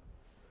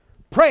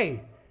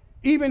 pray,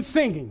 even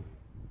singing,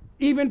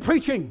 even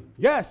preaching,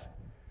 yes,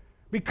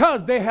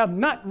 because they have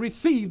not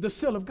received the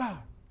seal of God.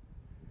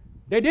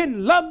 They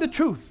didn't love the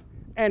truth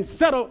and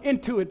settle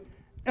into it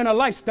in a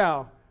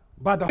lifestyle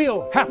by the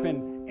will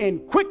happen in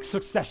quick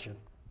succession.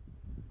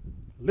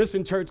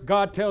 Listen, church,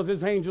 God tells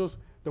his angels,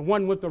 the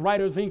one with the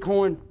writer's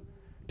inkhorn,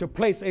 to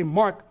place a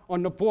mark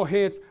on the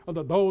foreheads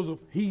of those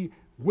he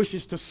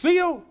wishes to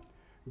seal.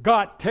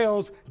 God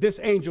tells this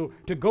angel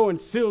to go and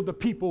seal the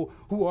people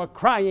who are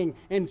crying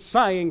and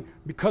sighing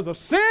because of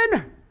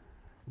sin.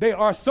 They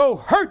are so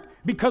hurt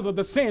because of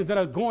the sins that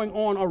are going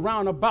on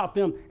around about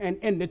them and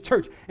in the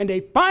church. And they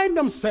find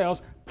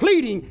themselves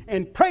pleading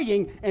and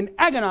praying and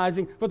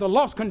agonizing for the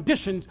lost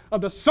conditions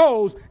of the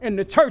souls in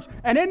the church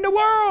and in the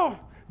world.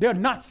 They're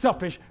not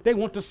selfish. They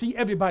want to see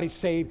everybody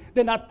saved.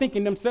 They're not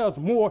thinking themselves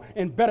more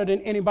and better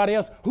than anybody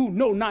else who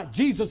know not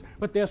Jesus,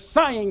 but they're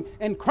sighing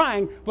and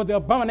crying for the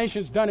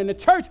abominations done in the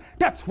church.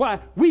 That's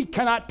why we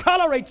cannot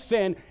tolerate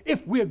sin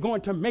if we're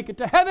going to make it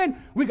to heaven.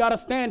 We got to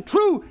stand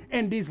true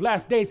in these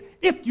last days.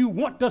 If you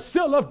want the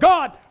seal of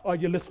God, are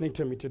you listening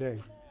to me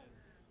today?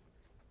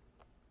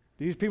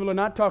 These people are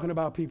not talking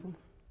about people.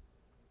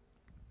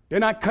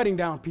 They're not cutting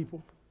down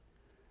people.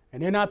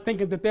 And they're not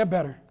thinking that they're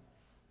better,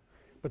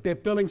 but they're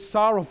feeling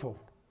sorrowful.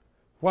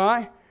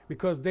 Why?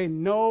 Because they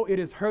know it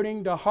is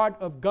hurting the heart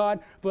of God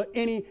for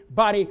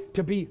anybody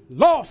to be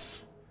lost.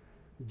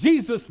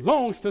 Jesus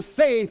longs to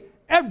save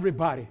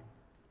everybody.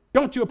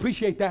 Don't you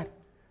appreciate that?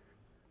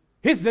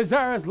 His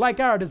desire is like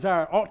our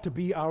desire, ought to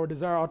be our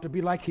desire, ought to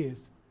be like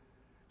his.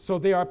 So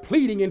they are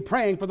pleading and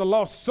praying for the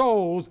lost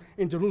souls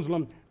in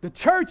Jerusalem. The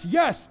church,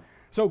 yes.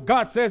 So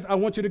God says, I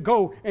want you to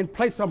go and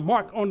place a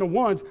mark on the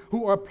ones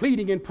who are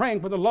pleading and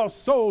praying for the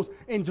lost souls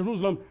in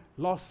Jerusalem.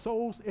 Lost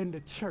souls in the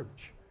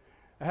church.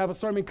 I have a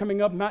sermon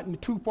coming up, not in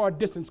too far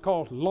distance,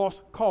 called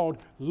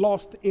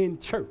Lost in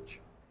Church.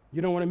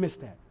 You don't want to miss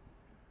that.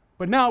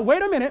 But now,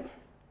 wait a minute.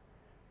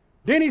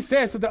 Then he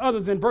says to the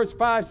others in verse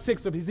 5,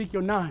 6 of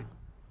Ezekiel 9,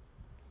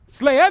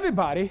 slay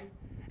everybody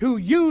who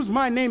use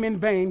my name in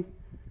vain,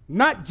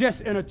 not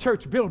just in a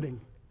church building.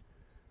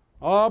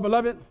 Oh,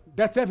 beloved,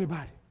 that's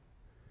everybody.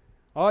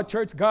 Our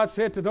church, God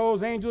said to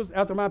those angels,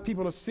 after my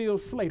people are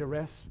sealed, slay the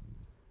rest.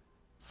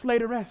 Slay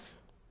the rest.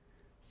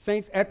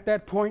 Saints, at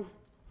that point,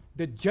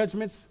 the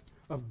judgments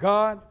of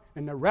God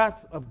and the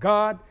wrath of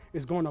God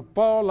is going to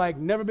fall like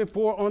never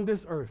before on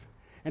this earth.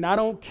 And I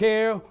don't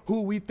care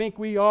who we think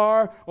we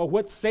are or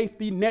what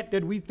safety net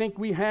that we think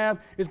we have,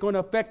 is going to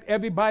affect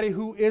everybody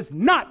who is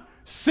not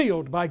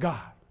sealed by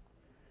God.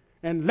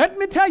 And let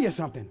me tell you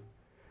something.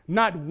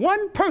 Not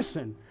one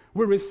person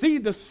will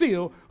receive the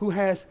seal who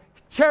has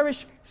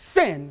cherished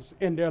sins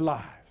in their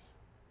lives.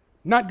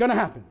 Not going to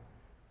happen.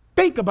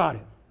 Think about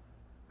it.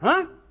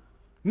 Huh?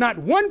 Not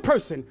one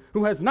person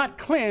who has not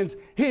cleansed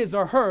his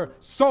or her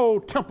soul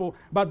temple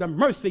by the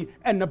mercy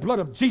and the blood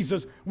of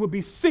Jesus will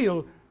be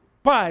sealed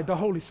by the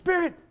Holy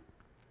Spirit.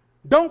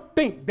 Don't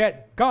think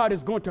that God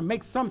is going to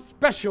make some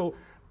special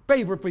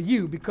favor for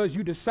you because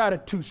you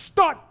decided to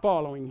start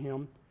following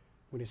him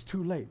when it's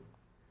too late.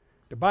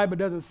 The Bible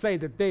doesn't say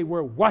that they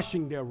were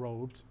washing their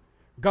robes.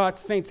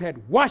 God's saints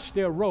had washed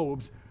their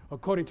robes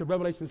according to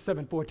Revelation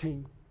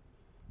 7:14.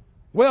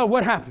 Well,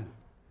 what happened?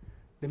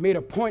 They made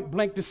a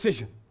point-blank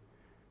decision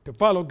to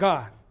follow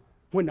God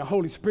when the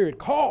Holy Spirit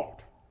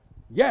called.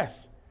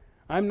 Yes,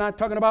 I'm not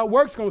talking about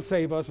works going to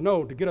save us,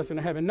 no, to get us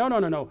into heaven.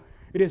 No.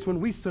 It is when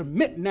we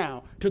submit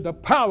now to the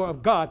power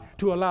of God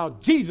to allow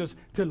Jesus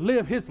to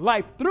live his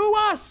life through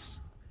us.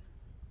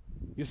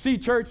 You see,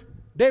 church,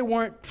 they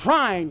weren't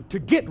trying to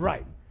get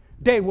right.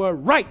 They were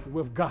right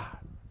with God.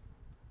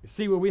 You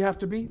see where we have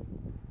to be?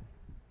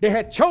 They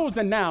had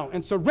chosen now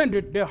and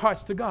surrendered their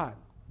hearts to God.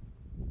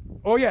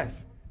 Oh,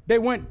 yes. They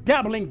weren't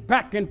dabbling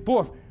back and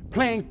forth,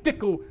 playing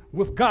fickle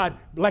with God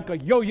like a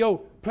yo-yo,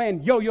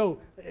 playing yo-yo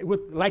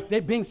with like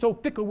they're being so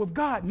fickle with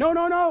God.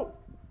 No.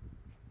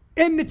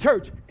 In the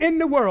church, in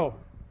the world.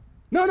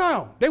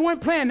 No. They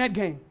weren't playing that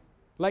game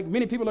like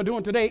many people are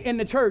doing today in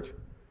the church.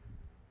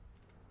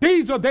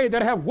 These are they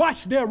that have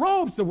washed their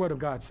robes, the word of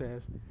God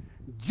says.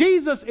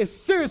 Jesus is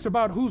serious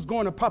about who's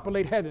going to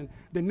populate heaven,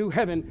 the new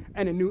heaven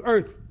and the new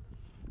earth.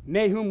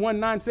 Nahum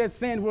 1:9 says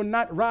sin will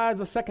not rise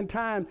a second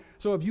time.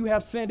 So if you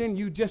have sinned in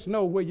you, just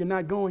know where you're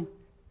not going.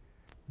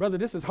 Brother,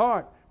 this is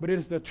hard, but it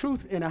is the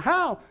truth in a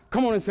how.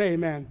 Come on and say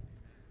amen.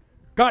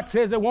 God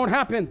says it won't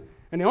happen.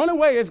 And the only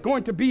way it's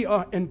going to be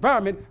an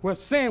environment where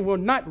sin will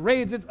not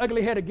raise its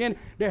ugly head again.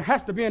 There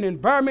has to be an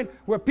environment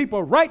where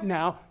people right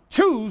now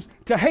choose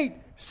to hate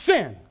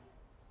sin.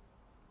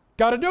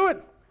 Got to do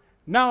it.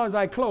 Now as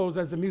I close,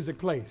 as the music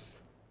plays.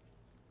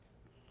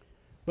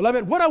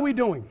 Beloved, what are we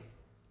doing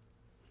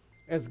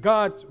as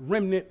God's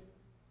remnant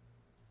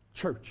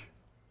church?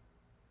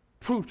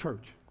 True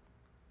church.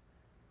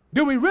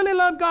 Do we really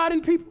love God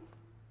and people?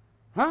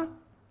 Huh?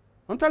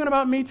 I'm talking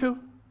about me too.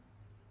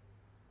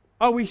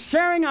 Are we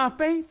sharing our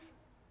faith?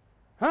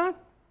 Huh?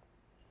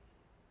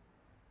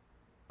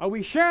 Are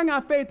we sharing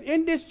our faith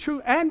in this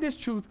truth and this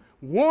truth,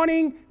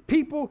 warning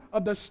people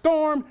of the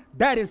storm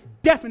that is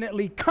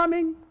definitely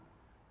coming?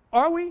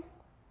 Are we?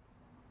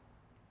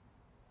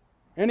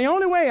 And the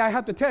only way I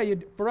have to tell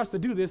you for us to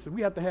do this is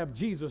we have to have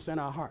Jesus in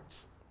our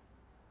hearts.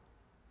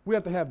 We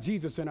have to have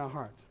Jesus in our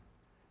hearts.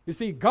 You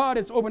see, God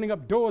is opening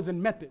up doors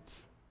and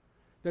methods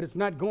that it's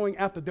not going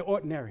after the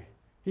ordinary.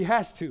 He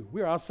has to.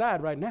 We're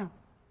outside right now.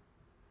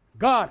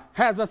 God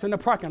has us in the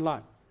parking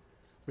lot.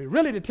 But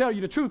really, to tell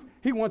you the truth,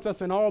 he wants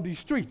us in all these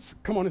streets.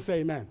 Come on and say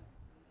amen.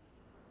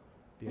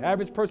 The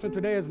average person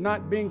today is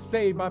not being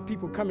saved by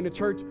people coming to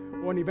church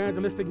or an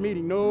evangelistic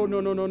meeting.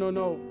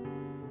 No.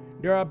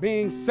 They are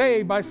being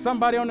saved by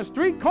somebody on the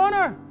street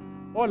corner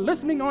or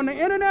listening on the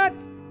internet,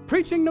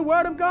 preaching the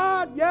word of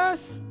God.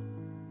 Yes.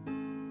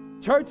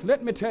 Church,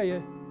 let me tell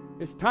you,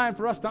 it's time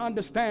for us to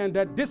understand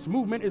that this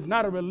movement is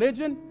not a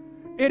religion.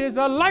 It is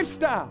a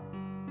lifestyle.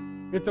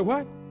 It's a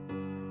what?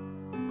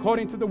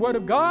 According to the word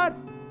of God,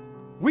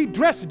 we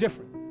dress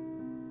different.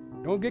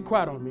 Don't get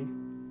quiet on me.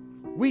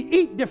 We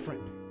eat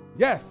different.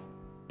 Yes.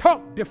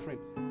 Talk different.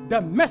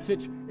 The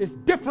message is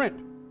different.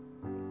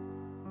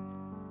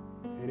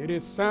 And it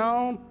is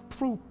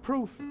soundproof,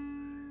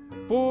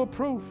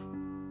 foolproof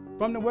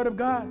from the word of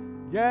God.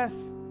 Yes.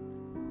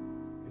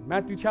 And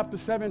Matthew chapter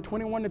 7,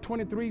 21 to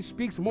 23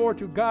 speaks more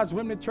to God's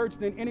remnant church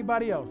than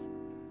anybody else.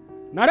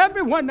 Not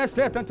everyone that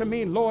saith unto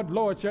me, Lord,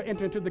 Lord, shall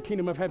enter into the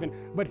kingdom of heaven,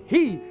 but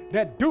he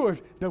that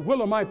doeth the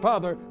will of my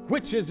Father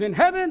which is in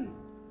heaven.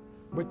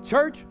 But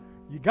church,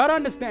 you got to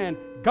understand,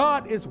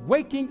 God is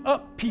waking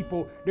up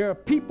people. There are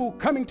people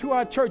coming to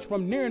our church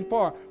from near and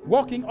far,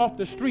 walking off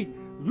the street,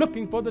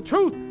 looking for the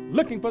truth,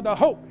 looking for the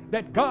hope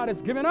that God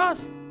has given us.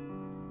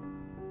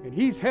 And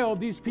he's held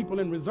these people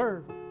in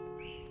reserve,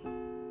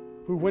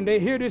 who when they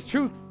hear this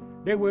truth,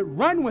 they will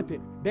run with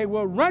it. They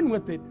will run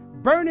with it,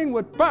 burning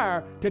with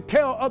fire to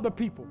tell other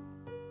people.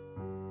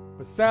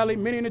 But sadly,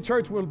 many in the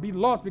church will be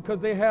lost because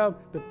they have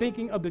the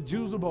thinking of the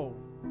Jews of old.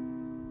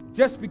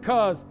 Just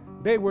because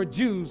they were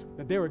Jews,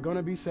 that they were going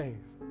to be saved.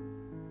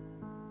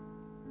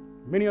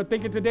 Many are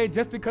thinking today,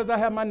 just because I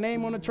have my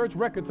name on the church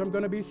records, I'm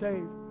going to be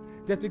saved.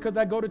 Just because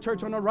I go to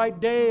church on the right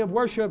day of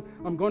worship,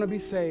 I'm going to be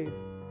saved.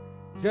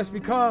 Just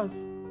because.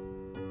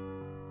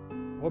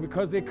 Or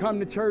because they come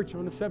to church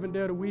on the 7th day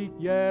of the week,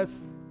 yes.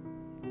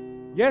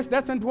 Yes,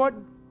 that's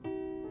important.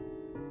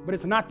 But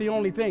it's not the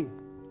only thing.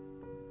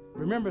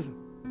 Remember,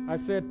 I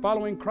said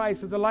following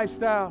Christ is a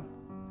lifestyle.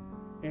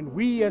 And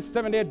we as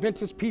Seventh-day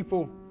Adventist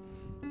people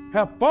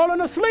have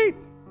fallen asleep.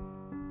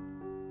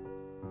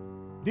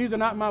 These are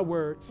not my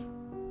words.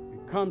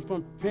 It comes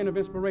from pen of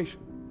inspiration,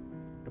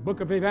 the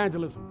book of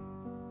evangelism.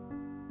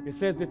 It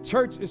says the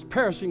church is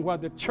perishing while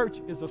the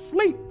church is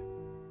asleep.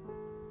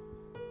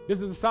 This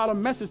is a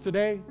solemn message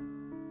today.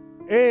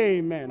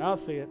 Amen. I'll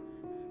say it.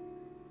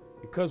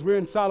 Because we're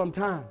in solemn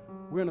time.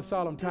 We're in a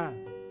solemn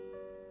time.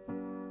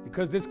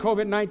 Because this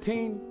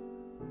COVID-19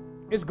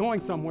 is going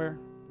somewhere.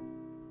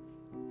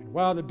 And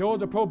while the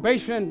doors of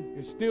probation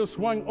is still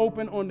swung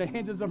open on the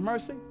hinges of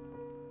mercy,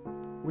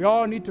 we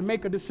all need to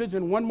make a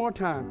decision one more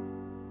time.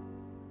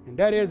 And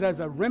that is, as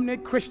a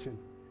remnant Christian,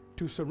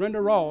 to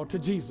surrender all to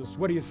Jesus.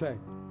 What do you say?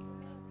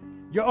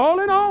 You're all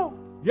in all.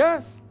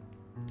 Yes.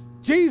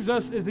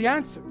 Jesus is the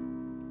answer.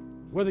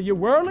 Whether you're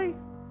worldly,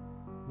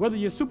 whether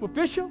you're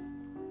superficial,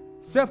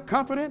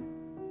 self-confident,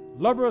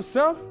 lover of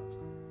self,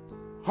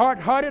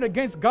 hard-hearted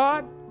against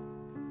God,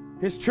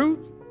 His truth,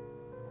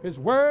 His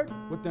word,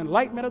 with the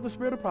enlightenment of the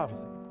spirit of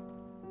prophecy.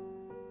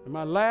 And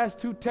my last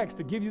two texts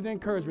to give you the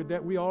encouragement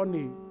that we all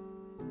need.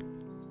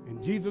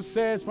 And Jesus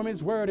says from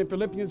His word in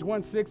Philippians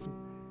 1:6,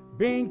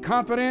 being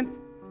confident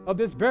of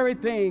this very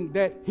thing,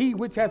 that He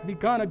which hath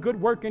begun a good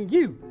work in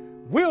you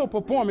will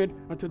perform it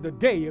until the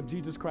day of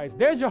Jesus Christ.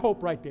 There's your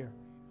hope right there.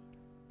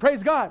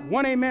 Praise God.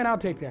 One amen, I'll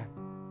take that.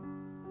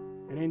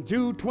 And in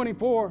Jude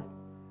 24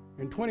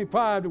 and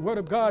 25, the word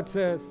of God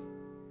says,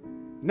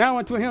 now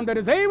unto Him that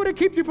is able to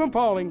keep you from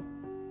falling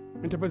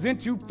and to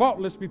present you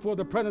faultless before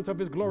the presence of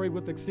His glory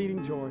with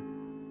exceeding joy.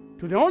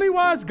 To the only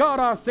wise God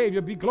our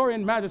Savior be glory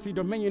and majesty,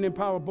 dominion and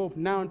power both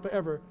now and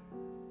forever.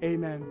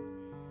 Amen.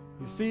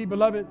 You see,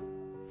 beloved,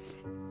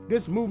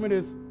 this movement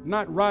is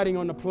not riding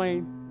on the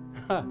plane,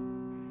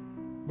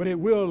 but it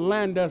will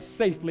land us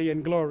safely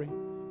in glory.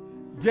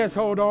 Just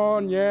hold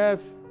on,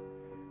 yes.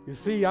 You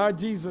see, our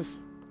Jesus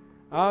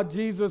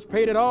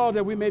paid it all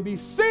that we may be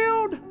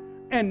sealed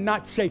and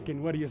not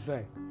shaken. What do you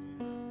say?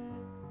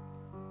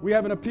 We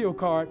have an appeal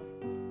card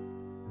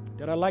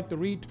that I'd like to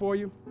read for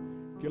you.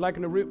 If you'd like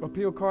an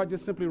appeal card,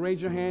 just simply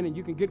raise your hand and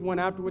you can get one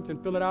afterwards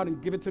and fill it out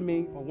and give it to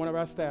me or one of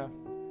our staff.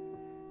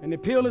 And the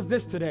appeal is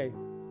this today.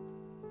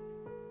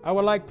 I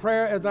would like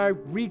prayer as I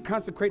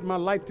reconsecrate my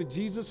life to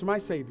Jesus, my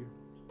Savior.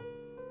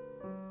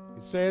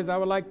 It says I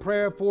would like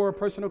prayer for a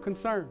personal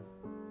concern.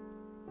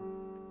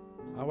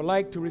 I would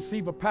like to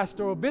receive a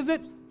pastoral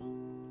visit.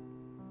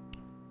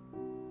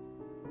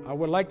 I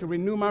would like to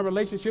renew my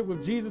relationship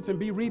with Jesus and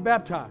be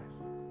rebaptized.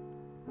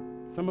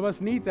 Some of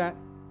us need that.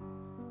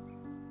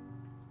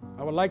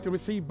 I would like to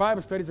receive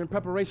Bible studies in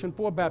preparation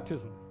for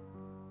baptism.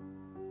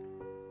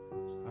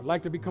 I'd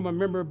like to become a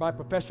member by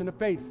profession of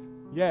faith.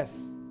 Yes.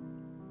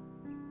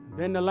 And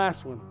then the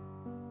last one,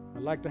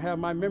 I'd like to have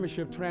my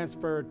membership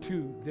transferred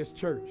to this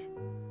church.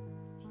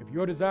 If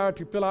your desire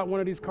to fill out one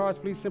of these cards,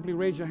 please simply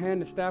raise your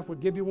hand. The staff will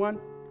give you one.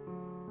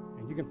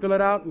 And you can fill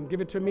it out and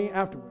give it to me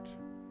afterwards.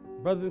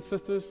 Brothers and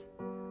sisters,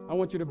 I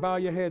want you to bow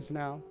your heads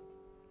now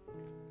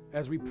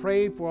as we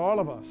pray for all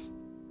of us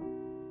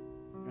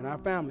and our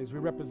families we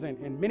represent,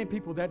 and many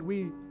people that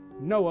we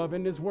know of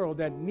in this world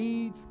that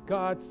needs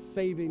God's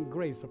saving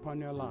grace upon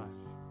their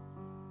lives.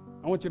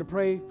 I want you to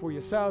pray for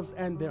yourselves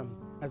and them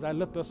as I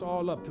lift us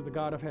all up to the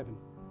God of heaven.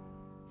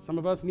 Some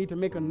of us need to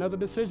make another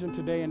decision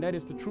today, and that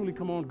is to truly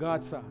come on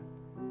God's side,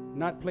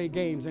 not play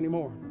games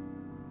anymore.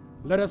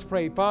 Let us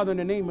pray. Father, in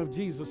the name of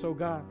Jesus, oh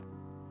God,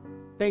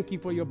 thank you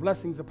for your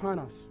blessings upon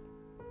us.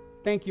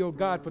 Thank you, oh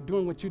God, for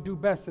doing what you do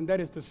best, and that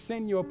is to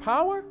send your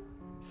power,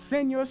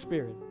 send your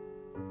spirit.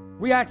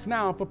 We ask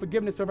now for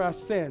forgiveness of our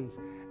sins.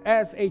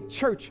 As a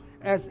church,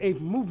 as a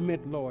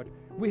movement, Lord,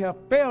 we have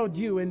failed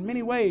you in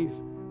many ways,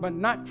 but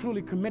not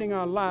truly committing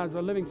our lives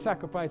a living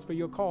sacrifice for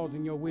your cause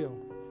and your will.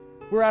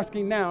 We're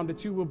asking now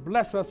that you will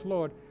bless us,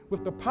 Lord,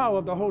 with the power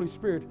of the Holy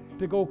Spirit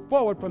to go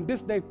forward from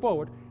this day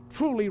forward,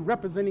 truly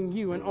representing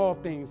you in all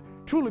things,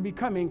 truly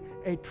becoming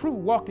a true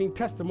walking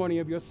testimony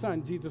of your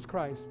Son, Jesus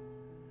Christ.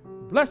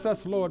 Bless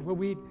us, Lord, where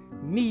we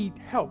need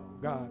help,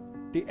 God.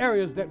 the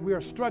areas that we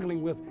are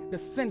struggling with, the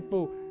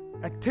sinful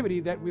activity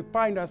that we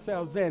find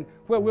ourselves in.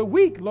 Where we're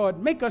weak,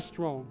 Lord, make us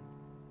strong.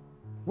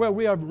 Where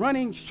we are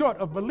running short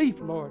of belief,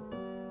 Lord,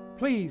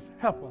 please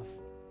help us.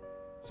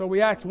 So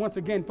we ask once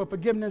again for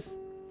forgiveness,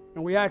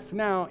 and we ask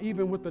now,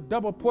 even with the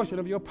double portion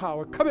of your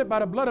power, covered by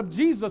the blood of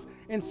Jesus,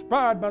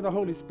 inspired by the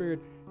Holy Spirit,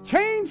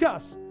 change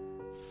us,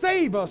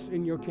 save us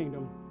in your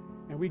kingdom.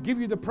 And we give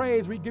you the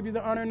praise, we give you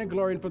the honor and the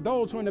glory. And for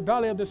those who are in the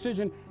valley of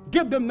decision,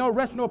 give them no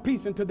rest, no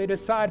peace until they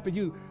decide for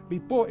you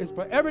before it's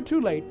forever too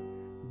late.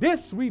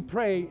 This we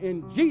pray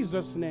in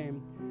Jesus'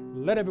 name.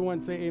 Let everyone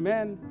say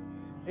amen,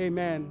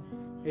 amen,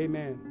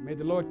 amen. May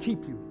the Lord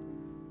keep you.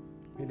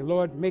 May the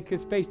Lord make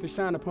his face to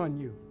shine upon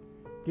you,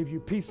 give you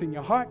peace in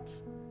your heart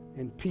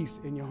and peace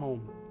in your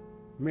home.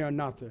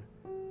 Maranatha.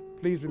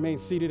 Please remain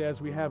seated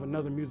as we have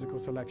another musical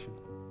selection.